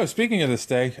 Oh, speaking of this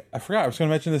day, I forgot. I was going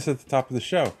to mention this at the top of the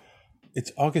show.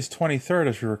 It's August 23rd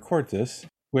as we record this,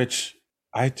 which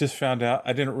I just found out,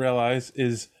 I didn't realize,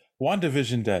 is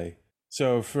WandaVision Day.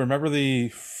 So if you remember the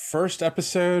first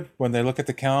episode when they look at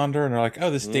the calendar and they're like, oh,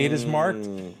 this date is marked.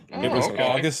 It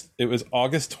was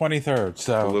August 23rd.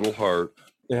 So the little heart.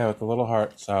 Yeah, with the little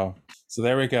heart. So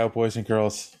there we go, boys and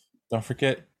girls. Don't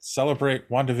forget, celebrate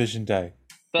WandaVision Day.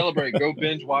 Celebrate, go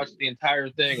binge watch the entire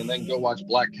thing, and then go watch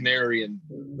Black Canary and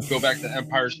go back to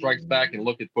Empire Strikes Back and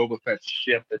look at Boba Fett's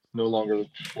ship that's no longer the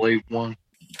Slave One.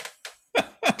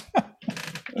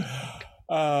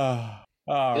 All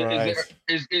right.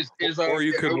 Or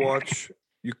you could watch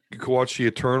the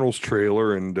Eternals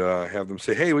trailer and have them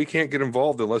say, "Hey, we can't get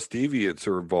involved unless deviants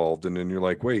are involved," and then you're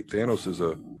like, "Wait, Thanos is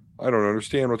I don't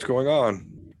understand what's going on."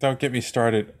 Don't get me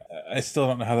started. I still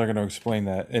don't know how they're going to explain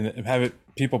that and have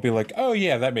people be like, "Oh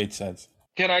yeah, that made sense."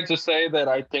 Can I just say that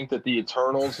I think that the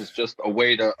Eternals is just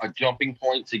a jumping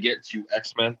point to get to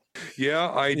X-Men? Yeah,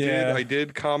 I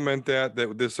did comment that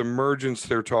this emergence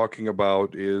they're talking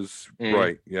about is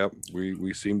right. Yep,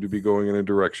 we seem to be going in a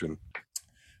direction.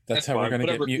 That's how we're going to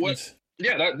get mutants.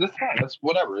 That's fine. That's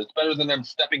whatever. It's better than them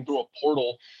stepping through a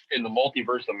portal in the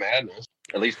multiverse of madness.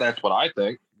 At least that's what I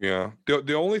think. Yeah.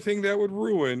 The only thing that would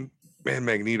ruin, man,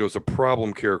 Magneto's a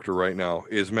problem character right now,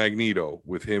 is Magneto,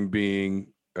 with him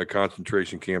being a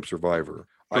concentration camp survivor.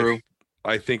 True.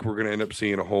 I think we're going to end up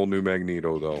seeing a whole new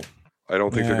Magneto, though. I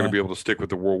don't think they're going to be able to stick with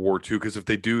the World War II, because if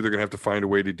they do, they're going to have to find a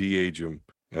way to de-age him.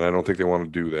 And I don't think they want to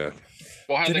do that.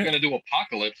 Well, how are they going to do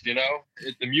Apocalypse, you know?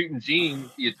 The mutant gene,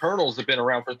 the Eternals have been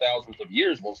around for thousands of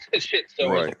years. Well, shit,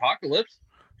 so is Apocalypse.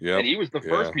 Yeah. And he was the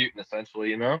first mutant, essentially,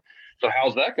 you know? So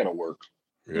how's that going to work?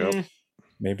 Yeah.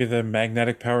 Maybe the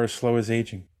magnetic power is slow as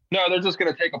aging. No, they're just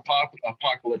going to take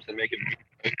Apocalypse and make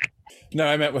it. No,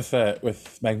 I meant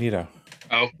with Magneto.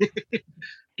 Oh.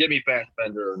 Give me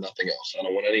Fassbender or nothing else. I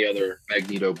don't want any other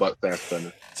Magneto but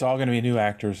Fassbender. It's all going to be new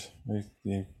actors.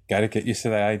 You got to get used to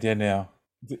that idea now.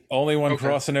 The only one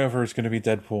crossing over is going to be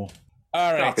Deadpool.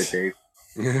 All right. Stop it, Dave.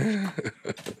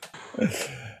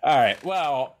 All right.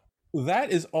 Well,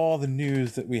 that is all the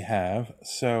news that we have.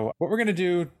 So what we're going to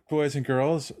do, boys and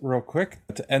girls, real quick,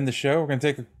 to end the show, we're going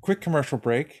to take a quick commercial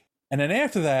break. And then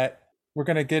after that, we're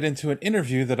going to get into an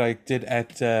interview that I did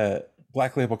at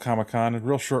Black Label Comic-Con, a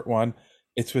real short one.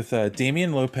 It's with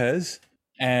Damian Lopez,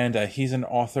 and he's an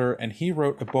author, and he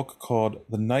wrote a book called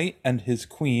The Knight and His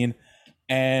Queen.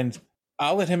 And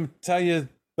I'll let him tell you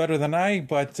better than I,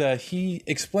 but he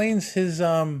explains his,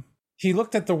 he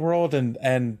looked at the world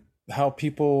and how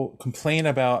people complain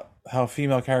about how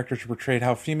female characters are portrayed,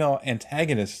 how female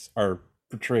antagonists are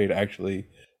portrayed, actually.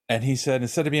 And he said,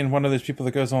 instead of being one of those people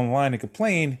that goes online and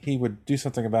complain, he would do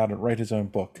something about it, write his own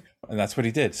book. And that's what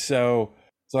he did. So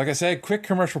like I said, quick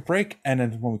commercial break. And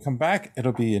then when we come back,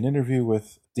 it'll be an interview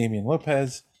with Damian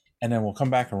Lopez. and then we'll come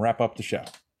back and wrap up the show.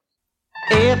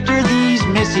 After these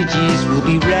messages, we'll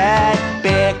be right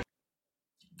back.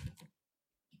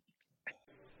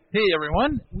 Hey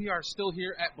everyone, we are still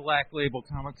here at Black Label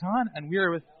Comic Con, and we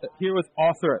are here with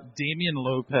author Damian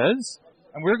Lopez,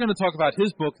 and we're going to talk about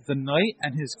his book, The Knight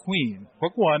and His Queen.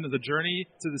 Book 1, The Journey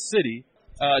to the City.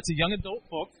 It's a young adult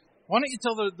book. Why don't you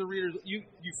tell the readers, you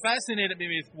fascinated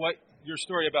me with what your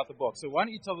story about the book, so why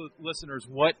don't you tell the listeners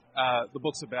what the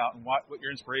book's about and what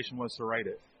your inspiration was to write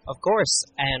it? Of course,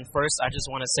 and first I just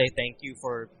want to say thank you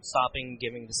for stopping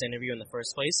giving this interview in the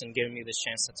first place and giving me this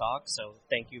chance to talk, so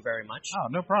thank you very much. Oh,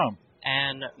 no problem.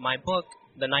 And my book,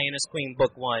 The Knight and His Queen,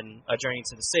 Book 1, A Journey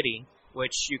to the City,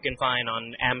 which you can find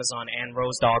on Amazon and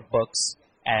Rose Dog Books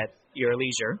at your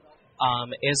leisure,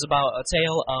 is about a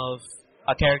tale of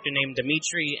a character named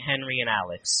Dimitri, Henry, and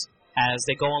Alex. As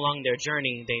they go along their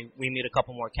journey, we meet a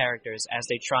couple more characters as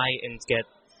they try and get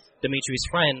Dimitri's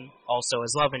friend, also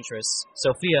his love interest,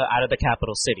 Sophia, out of the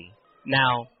capital city.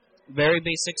 Now, very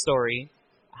basic story.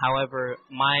 However,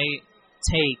 my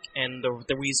take and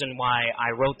the reason why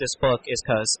I wrote this book is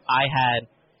because I had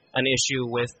an issue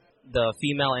with the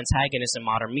female antagonist in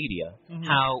modern media. Mm-hmm.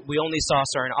 How we only saw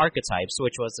certain archetypes,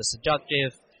 which was the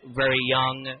seductive, very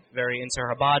young, very into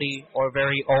her body, or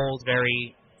very old,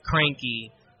 very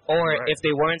cranky. Or if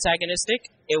they were antagonistic,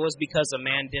 it was because a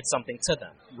man did something to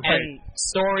them. Right. And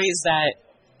stories that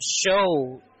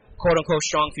show quote-unquote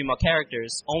strong female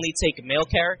characters only take male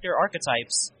character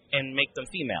archetypes and make them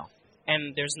female.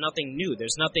 And there's nothing new.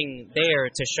 There's nothing there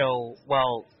to show,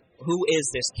 well, who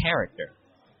is this character?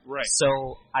 Right. So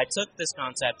I took this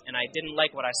concept and I didn't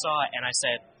like what I saw and I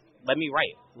said, let me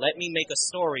write. Let me make a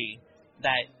story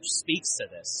that speaks to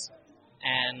this.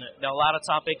 And there are a lot of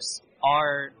topics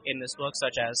are in this book,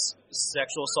 such as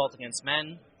sexual assault against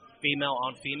men,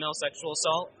 female-on-female sexual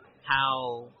assault,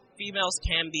 how females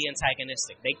can be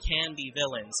antagonistic, they can be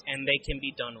villains, and they can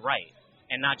be done right,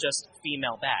 and not just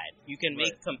female bad. You can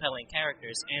make compelling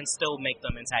characters and still make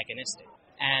them antagonistic.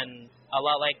 And a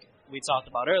lot like we talked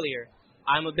about earlier,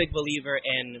 I'm a big believer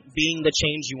in being the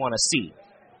change you want to see.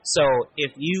 So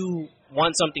if you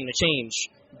want something to change,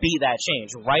 be that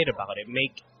change, write about it,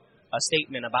 make a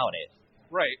statement about it.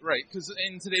 Right. Because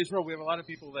in today's world, we have a lot of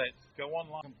people that go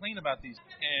online and complain about these,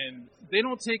 and they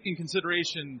don't take in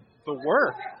consideration the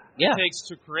work it takes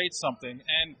to create something.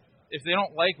 And if they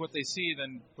don't like what they see,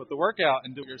 then put the work out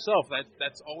and do it yourself.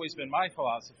 That's always been my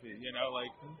philosophy. You know,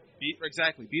 like be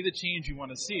the change you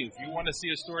want to see. If you want to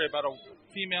see a story about a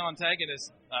female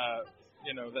antagonist,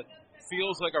 that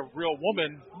feels like a real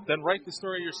woman, then write the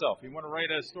story yourself. You want to write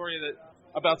a story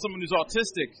about someone who's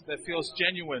autistic that feels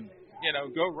genuine.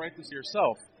 Go write this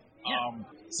yourself.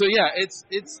 Yeah.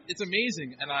 It's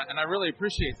amazing, and I really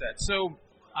appreciate that. So,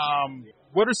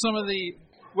 what are some of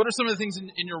the things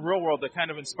in your real world that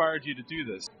kind of inspired you to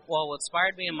do this? Well, what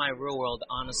inspired me in my real world,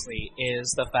 honestly,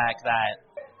 is the fact that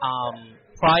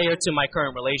prior to my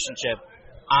current relationship,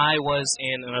 I was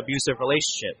in an abusive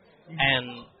relationship,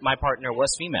 and my partner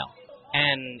was female,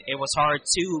 and it was hard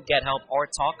to get help or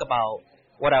talk about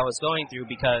what I was going through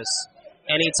because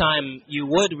anytime you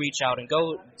would reach out and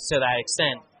go to that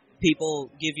extent, people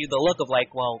give you the look of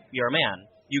like, well, you're a man.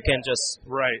 You can just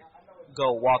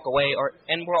go walk away.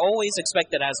 And we're always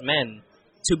expected as men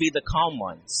to be the calm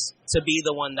ones, to be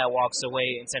the one that walks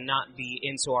away and to not be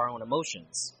into our own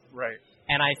emotions. Right.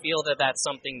 And I feel that that's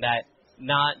something that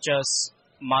not just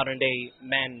modern day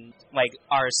men like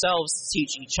ourselves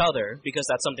teach each other because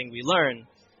that's something we learn,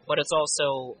 but it's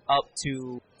also up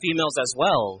to females as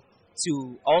well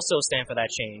to also stand for that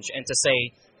change and to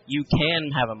say you can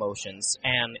have emotions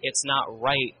and it's not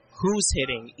right who's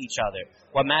hitting each other.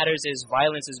 What matters is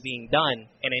violence is being done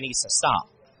and it needs to stop.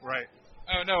 Right.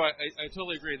 Oh, no, I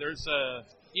totally agree. There's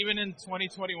even in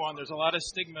 2021, there's a lot of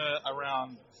stigma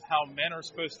around how men are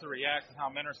supposed to react and how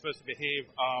men are supposed to behave.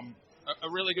 A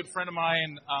really good friend of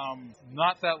mine,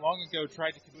 not that long ago,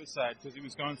 tried to commit suicide because he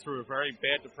was going through a very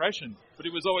bad depression. But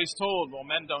he was always told, well,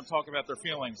 men don't talk about their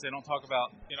feelings. They don't talk about,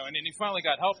 and then he finally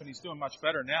got help and he's doing much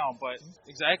better now. But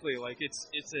exactly, like it's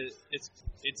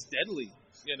deadly,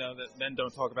 that men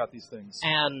don't talk about these things.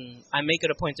 And I make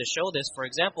it a point to show this, for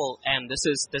example, and this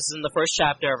is in the first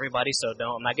chapter, everybody, so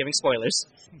I'm not giving spoilers.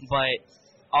 But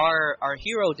our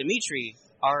hero, Dimitri,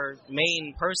 our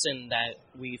main person that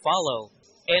we follow,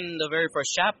 in the very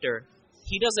first chapter,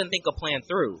 he doesn't think a plan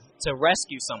through to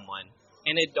rescue someone,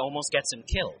 and it almost gets him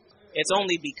killed. It's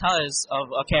only because of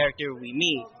a character we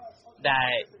meet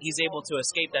that he's able to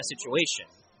escape that situation.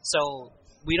 So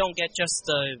we don't get just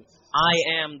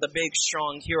I am the big,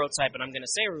 strong hero type, and I'm going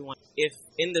to save everyone. If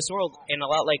in this world, and a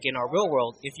lot like in our real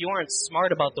world, if you aren't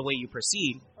smart about the way you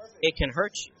perceive, it can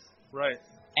hurt you. Right.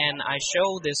 and I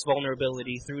show this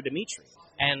vulnerability through Dimitri.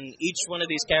 And each one of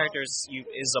these characters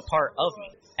is a part of me,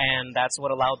 and that's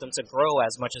what allowed them to grow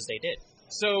as much as they did.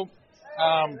 So,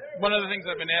 one of the things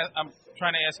I'm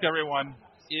trying to ask everyone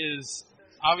is,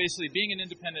 obviously, being an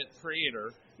independent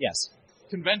creator. Yes.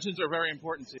 Conventions are very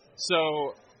important to you.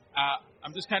 So,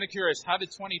 I'm just kind of curious, how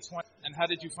did 2020, and how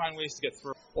did you find ways to get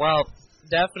through? Well,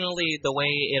 definitely the way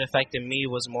it affected me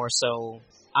was more so,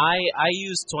 I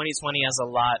used 2020 as a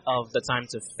lot of the time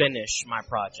to finish my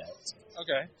project.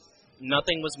 Okay.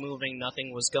 Nothing was moving,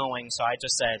 nothing was going, so I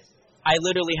just said, I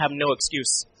literally have no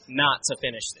excuse not to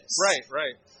finish this.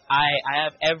 Right. I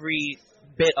have every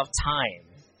bit of time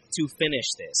to finish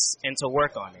this and to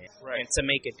work on it and to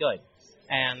make it good.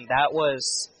 And that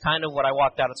was kind of what I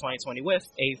walked out of 2020 with,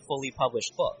 a fully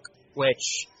published book,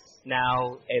 which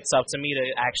now it's up to me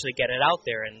to actually get it out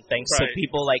there. And thanks to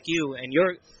people like you and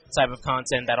your type of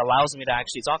content that allows me to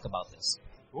actually talk about this.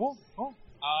 Cool.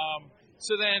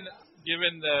 So then,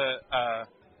 given the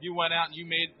you went out and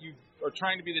you are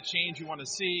trying to be the change you want to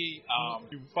see,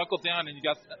 you buckled down and you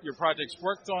got your projects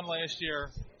worked on last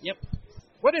year. Yep.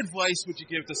 What advice would you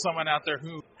give to someone out there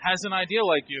who has an idea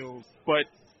like you but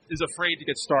is afraid to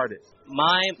get started?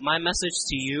 My message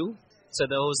to you, to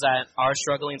those that are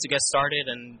struggling to get started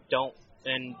and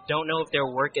don't know if their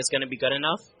work is going to be good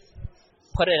enough,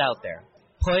 put it out there.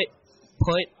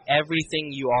 Put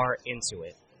everything you are into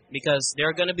it. Because there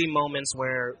are going to be moments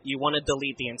where you want to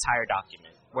delete the entire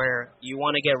document, where you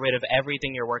want to get rid of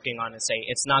everything you're working on and say,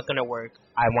 it's not going to work,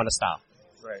 I want to stop.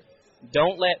 Right.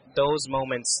 Don't let those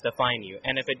moments define you.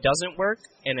 And if it doesn't work,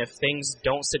 and if things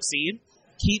don't succeed,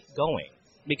 keep going.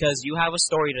 Because you have a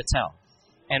story to tell.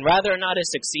 And whether or not it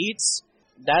succeeds,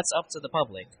 that's up to the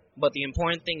public. But the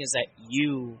important thing is that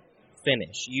you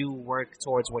finish. You work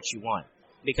towards what you want.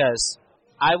 Because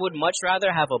I would much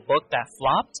rather have a book that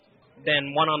flopped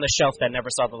than one on the shelf that never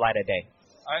saw the light of day.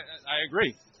 I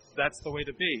agree. That's the way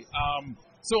to be.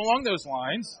 So along those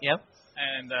lines, yep.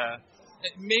 And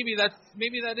maybe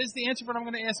that is the answer, but I'm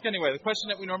going to ask anyway. The question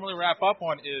that we normally wrap up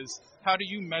on is, how do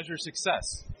you measure success?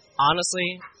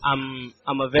 Honestly,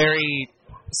 I'm a very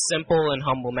simple and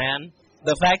humble man.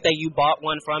 The fact that you bought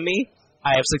one from me,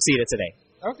 I have succeeded today.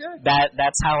 Okay.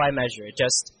 That's how I measure it.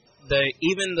 Just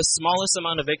even the smallest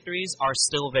amount of victories are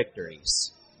still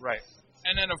victories. Right.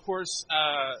 And then, of course,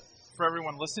 for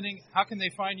everyone listening, how can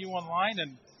they find you online?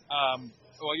 And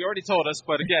well, you already told us,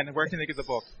 but again, where can they get the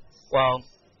book? Well,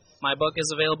 my book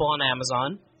is available on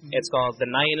Amazon. Mm-hmm. It's called The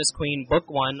Knight and His Queen, Book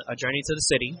 1, A Journey to the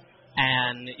City.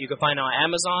 And you can find it on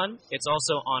Amazon. It's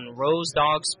also on Rose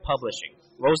Dogs Publishing.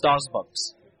 Rose Dogs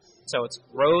Books. So it's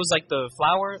Rose like the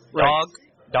flower,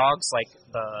 dogs like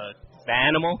the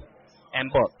animal,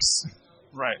 and books.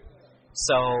 Right.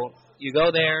 So you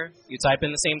go there, you type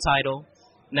in the same title.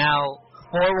 Now,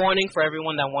 forewarning for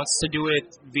everyone that wants to do it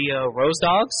via Rose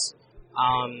Dogs,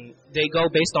 they go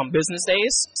based on business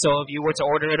days. So if you were to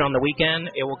order it on the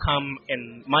weekend, it will come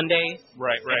in Monday.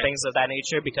 Right. And things of that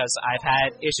nature, because I've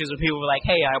had issues with people who are like,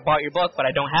 hey, I bought your book, but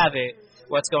I don't have it.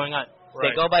 What's going on? Right.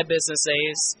 They go by business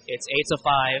days. It's 8 to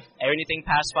 5. Anything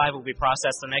past 5 will be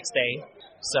processed the next day.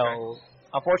 So,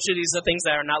 unfortunately, these are things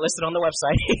that are not listed on the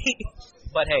website.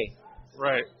 But hey.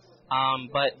 Right.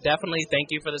 But definitely thank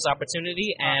you for this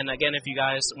opportunity. And again, if you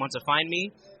guys want to find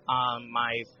me,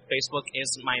 my Facebook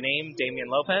is my name, Damian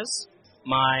Lopez.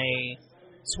 My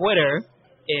Twitter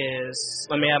is,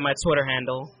 let me have my Twitter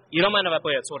handle. You don't mind if I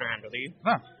put a Twitter handle, do you?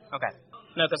 No. Okay.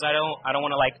 No, because I don't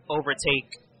want to like overtake,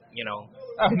 you know.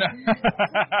 Oh, no.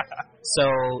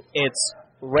 So it's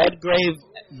Redgrave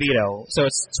Vito. So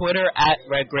it's Twitter at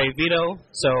Redgrave Vito.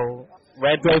 So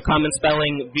Redgrave common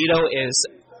spelling, Vito is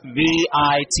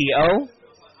VITO.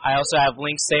 I also have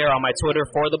links there on my Twitter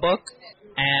for the book.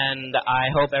 And I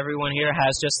hope everyone here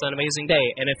has just an amazing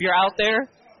day. And if you're out there,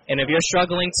 and if you're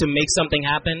struggling to make something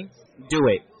happen, do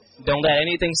it. Don't let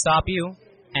anything stop you,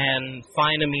 and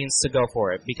find a means to go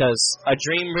for it. Because a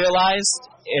dream realized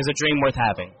is a dream worth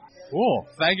having. Cool.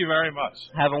 Thank you very much.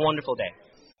 Have a wonderful day.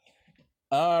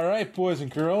 All right, boys and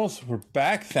girls, we're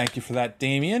back. Thank you for that,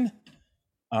 Damian.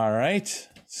 All right.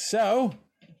 So,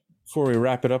 before we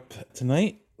wrap it up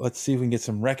tonight, let's see if we can get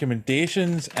some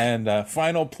recommendations and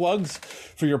final plugs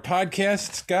for your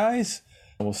podcasts, guys.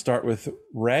 We'll start with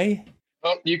Ray.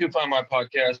 Well, you can find my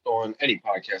podcast on any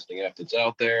podcasting app that's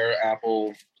out there.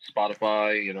 Apple,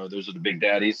 Spotify, you know, those are the big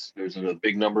daddies. Those are the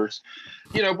big numbers.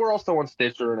 You know, we're also on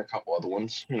Stitcher and a couple other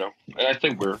ones, you know. And I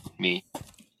think we're me,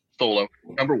 solo,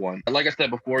 number one. And like I said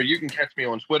before, you can catch me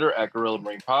on Twitter at Gorilla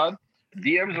Brain Pod.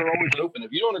 DMs are always open.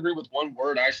 If you don't agree with one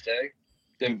word I say,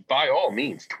 then by all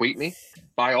means, tweet me.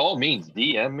 By all means,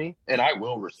 DM me, and I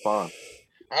will respond.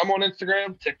 I'm on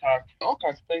Instagram, TikTok, all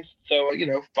kinds of things. So,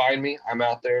 find me. I'm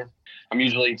out there. I'm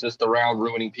usually just around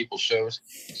ruining people's shows.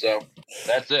 So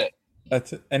that's it.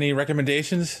 That's it. Any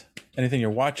recommendations? Anything you're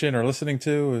watching or listening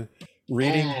to, or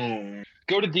reading?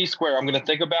 Go to D Square. I'm going to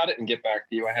think about it and get back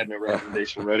to you. I had no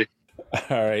recommendation ready.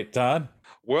 All right, Don.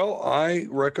 Well, I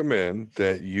recommend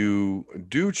that you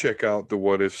do check out the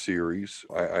What If series.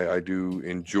 I do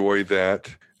enjoy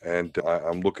that, and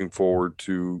I'm looking forward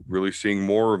to really seeing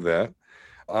more of that.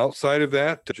 Outside of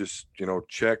that, just,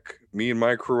 check me and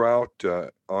my crew out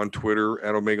on Twitter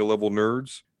at Omega Level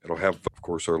Nerds. It'll have, of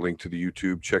course, our link to the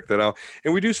YouTube. Check that out.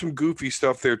 And we do some goofy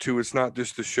stuff there, too. It's not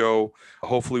just the show.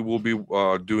 Hopefully, we'll be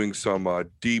doing some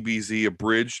DBZ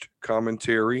abridged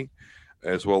commentary,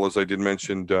 as well as I did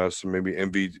mention some maybe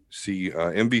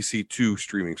MVC2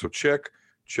 streaming. So check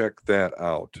that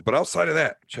out. But outside of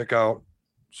that, check out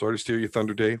Sorry to Steal Your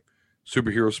Thunder, Dave,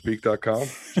 superheroespeak.com.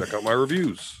 Check out my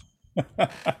reviews. All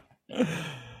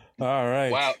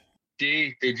right. Wow.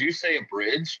 D, did you say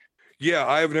abridged? Yeah,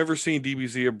 I have never seen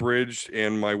DBZ abridged,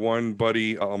 and my one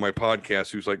buddy on my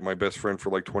podcast, who's like my best friend for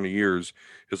like 20 years,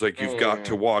 is like, you've got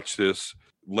to watch this.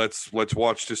 Let's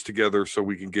watch this together so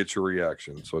we can get your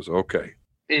reaction. So I said, okay.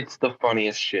 It's the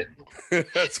funniest shit.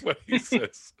 That's what he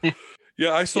says.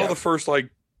 Yeah, I saw the first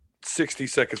 60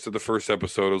 seconds of the first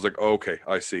episode. I was like, oh, okay,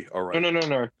 I see. All right.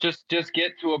 No. Just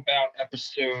get to about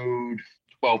episode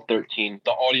 12, 13.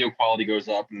 The audio quality goes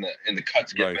up and the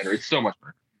cuts get better. It's so much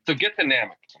better. So get to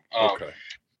Namek. Okay.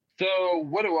 So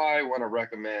what do I want to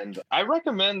recommend? I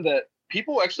recommend that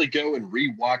people actually go and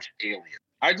rewatch Alien.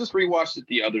 I just rewatched it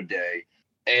the other day,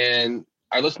 and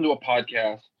I listened to a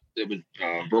podcast. It was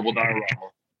Verbal Diorama.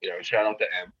 Shout out to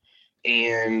M.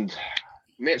 And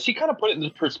man, she kind of put it into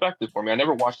perspective for me. I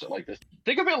never watched it like this.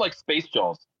 Think of it like Space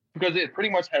Jaws, because it pretty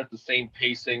much has the same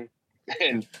pacing,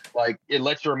 and it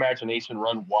lets your imagination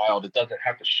run wild. It doesn't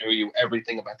have to show you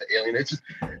everything about the alien. It's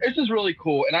just really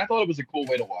cool, and I thought it was a cool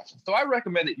way to watch it. So I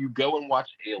recommend that you go and watch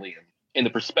Alien in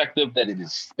the perspective that it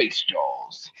is Space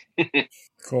Jaws.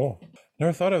 Cool.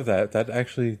 Never thought of that. That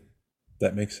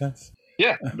makes sense.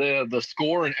 Yeah, the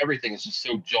score and everything is just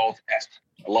so Jaws-esque.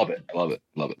 I love it.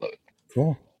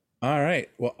 Cool. All right.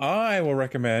 Well, I will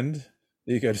recommend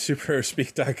you go to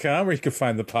superheroespeak.com, where you can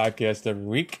find the podcast every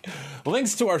week.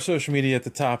 Links to our social media at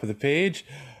the top of the page.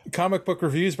 Comic book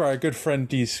reviews by our good friend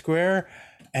D Square.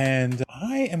 And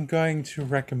I am going to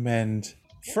recommend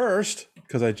first,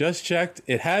 because I just checked,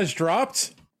 it has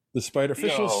dropped. The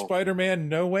official Spider-Man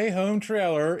No Way Home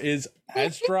trailer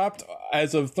has dropped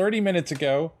as of 30 minutes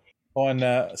ago on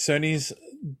Sony's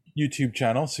YouTube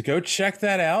channel. So go check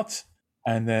that out,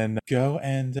 and then go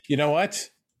and, you know what?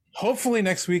 Hopefully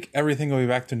next week, everything will be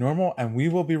back to normal, and we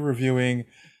will be reviewing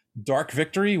Dark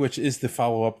Victory, which is the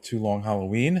follow-up to Long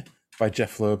Halloween by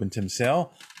Jeff Loeb and Tim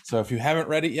Sale. So if you haven't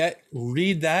read it yet,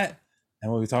 read that,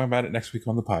 and we'll be talking about it next week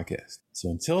on the podcast. So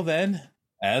until then,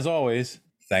 as always,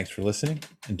 thanks for listening,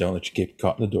 and don't let you get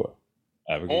caught in the door.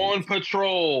 Have a good On week.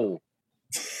 patrol.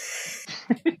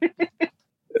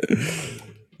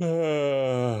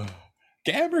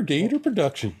 Gamma Gator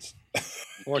Productions.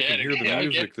 Well, I can hear the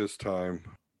music this time.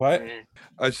 What?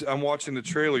 I'm watching the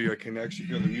trailer. I can actually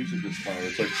hear the music this time.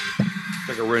 It's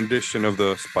like a rendition of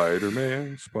the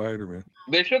Spider-Man.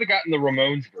 They should have gotten the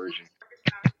Ramones version.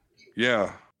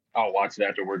 Yeah. I'll watch it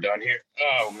after we're done here.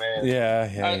 Oh man.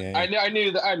 Yeah. I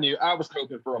knew that. I was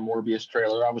hoping for a Morbius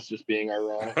trailer. I was just being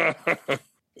ironic.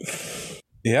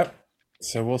 Yep.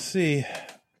 So we'll see.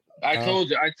 I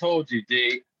told you,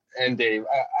 D and Dave.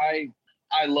 I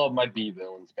love my B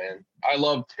villains, man. I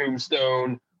love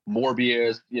Tombstone,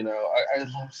 Morbius. I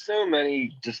love so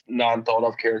many just non-thought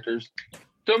of characters.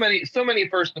 So many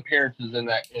first appearances in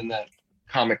that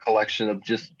comic collection of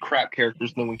just crap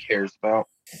characters no one cares about.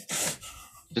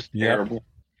 Just terrible.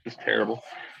 Just terrible.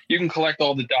 You can collect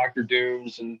all the Doctor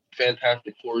Dooms and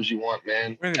Fantastic Fours you want,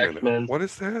 man. Wait a minute. What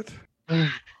is that?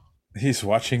 He's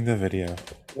watching the video.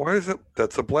 Why is it?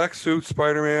 That's a black suit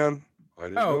Spider-Man. I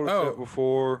didn't notice that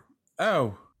before.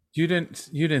 Oh, you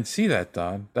didn't see that,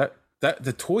 Don. That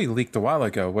the toy leaked a while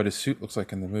ago. What his suit looks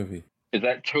like in the movie. Is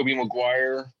that Tobey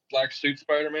Maguire black suit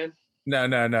Spider-Man?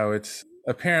 No. It's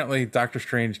apparently Doctor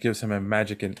Strange gives him a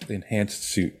magic enhanced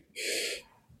suit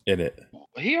in it.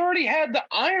 He already had the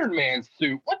Iron Man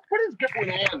suit. What is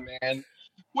going on, man?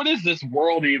 What is this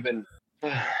world even?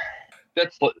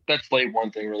 That's like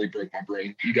one thing really broke my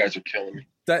brain. You guys are killing me.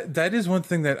 That is one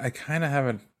thing that I kind of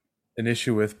have an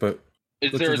issue with, but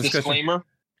is there a disclaimer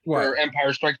for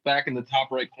Empire Strikes Back in the top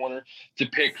right corner to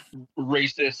pick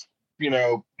racist,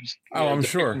 I'm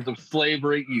sure, of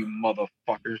slavery, you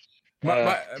motherfuckers.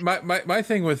 My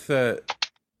thing with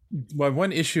my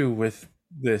one issue with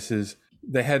this is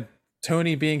they had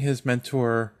Tony being his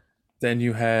mentor. Then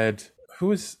you had he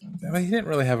didn't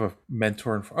really have a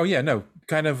mentor.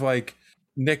 Kind of like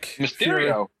Nick Mysterio.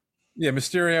 Fury. Yeah,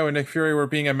 Mysterio and Nick Fury were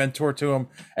being a mentor to him,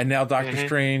 and now Doctor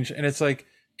Strange. And it's like,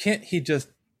 can't he just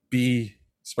be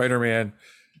Spider-Man?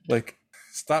 Like,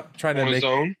 stop trying to On his make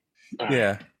own?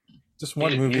 Yeah, just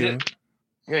one movie. He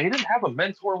didn't have a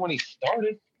mentor when he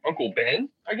started. Uncle Ben,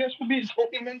 I guess, would be his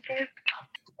only mentor.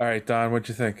 All right, Don, what'd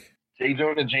you think? J.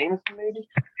 Jonah Jameson, maybe.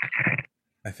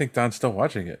 I think Don's still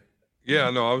watching it. Yeah,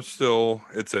 no, I'm still.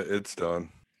 It's done.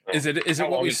 Is it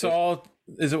what we saw?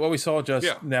 Is it what we saw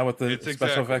just now with the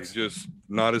special effects? Just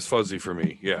not as fuzzy for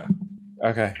me. Yeah.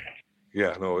 Okay.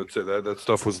 Yeah, no, it's that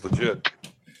stuff was legit.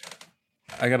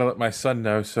 I gotta let my son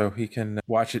know so he can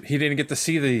watch it. He didn't get to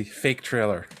see the fake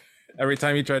trailer. Every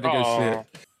time he tried to go see it.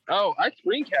 Oh, I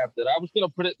screen capped it. I was gonna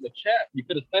put it in the chat. You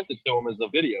could have sent it to him as a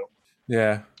video.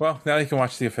 Yeah. Well, now you can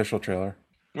watch the official trailer.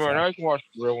 All right, now you can watch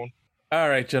the real one. All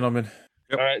right, gentlemen.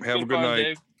 Yep. All right, have a good night.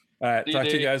 Dave. All right, talk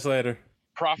to you guys later.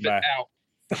 Profit Bye. out.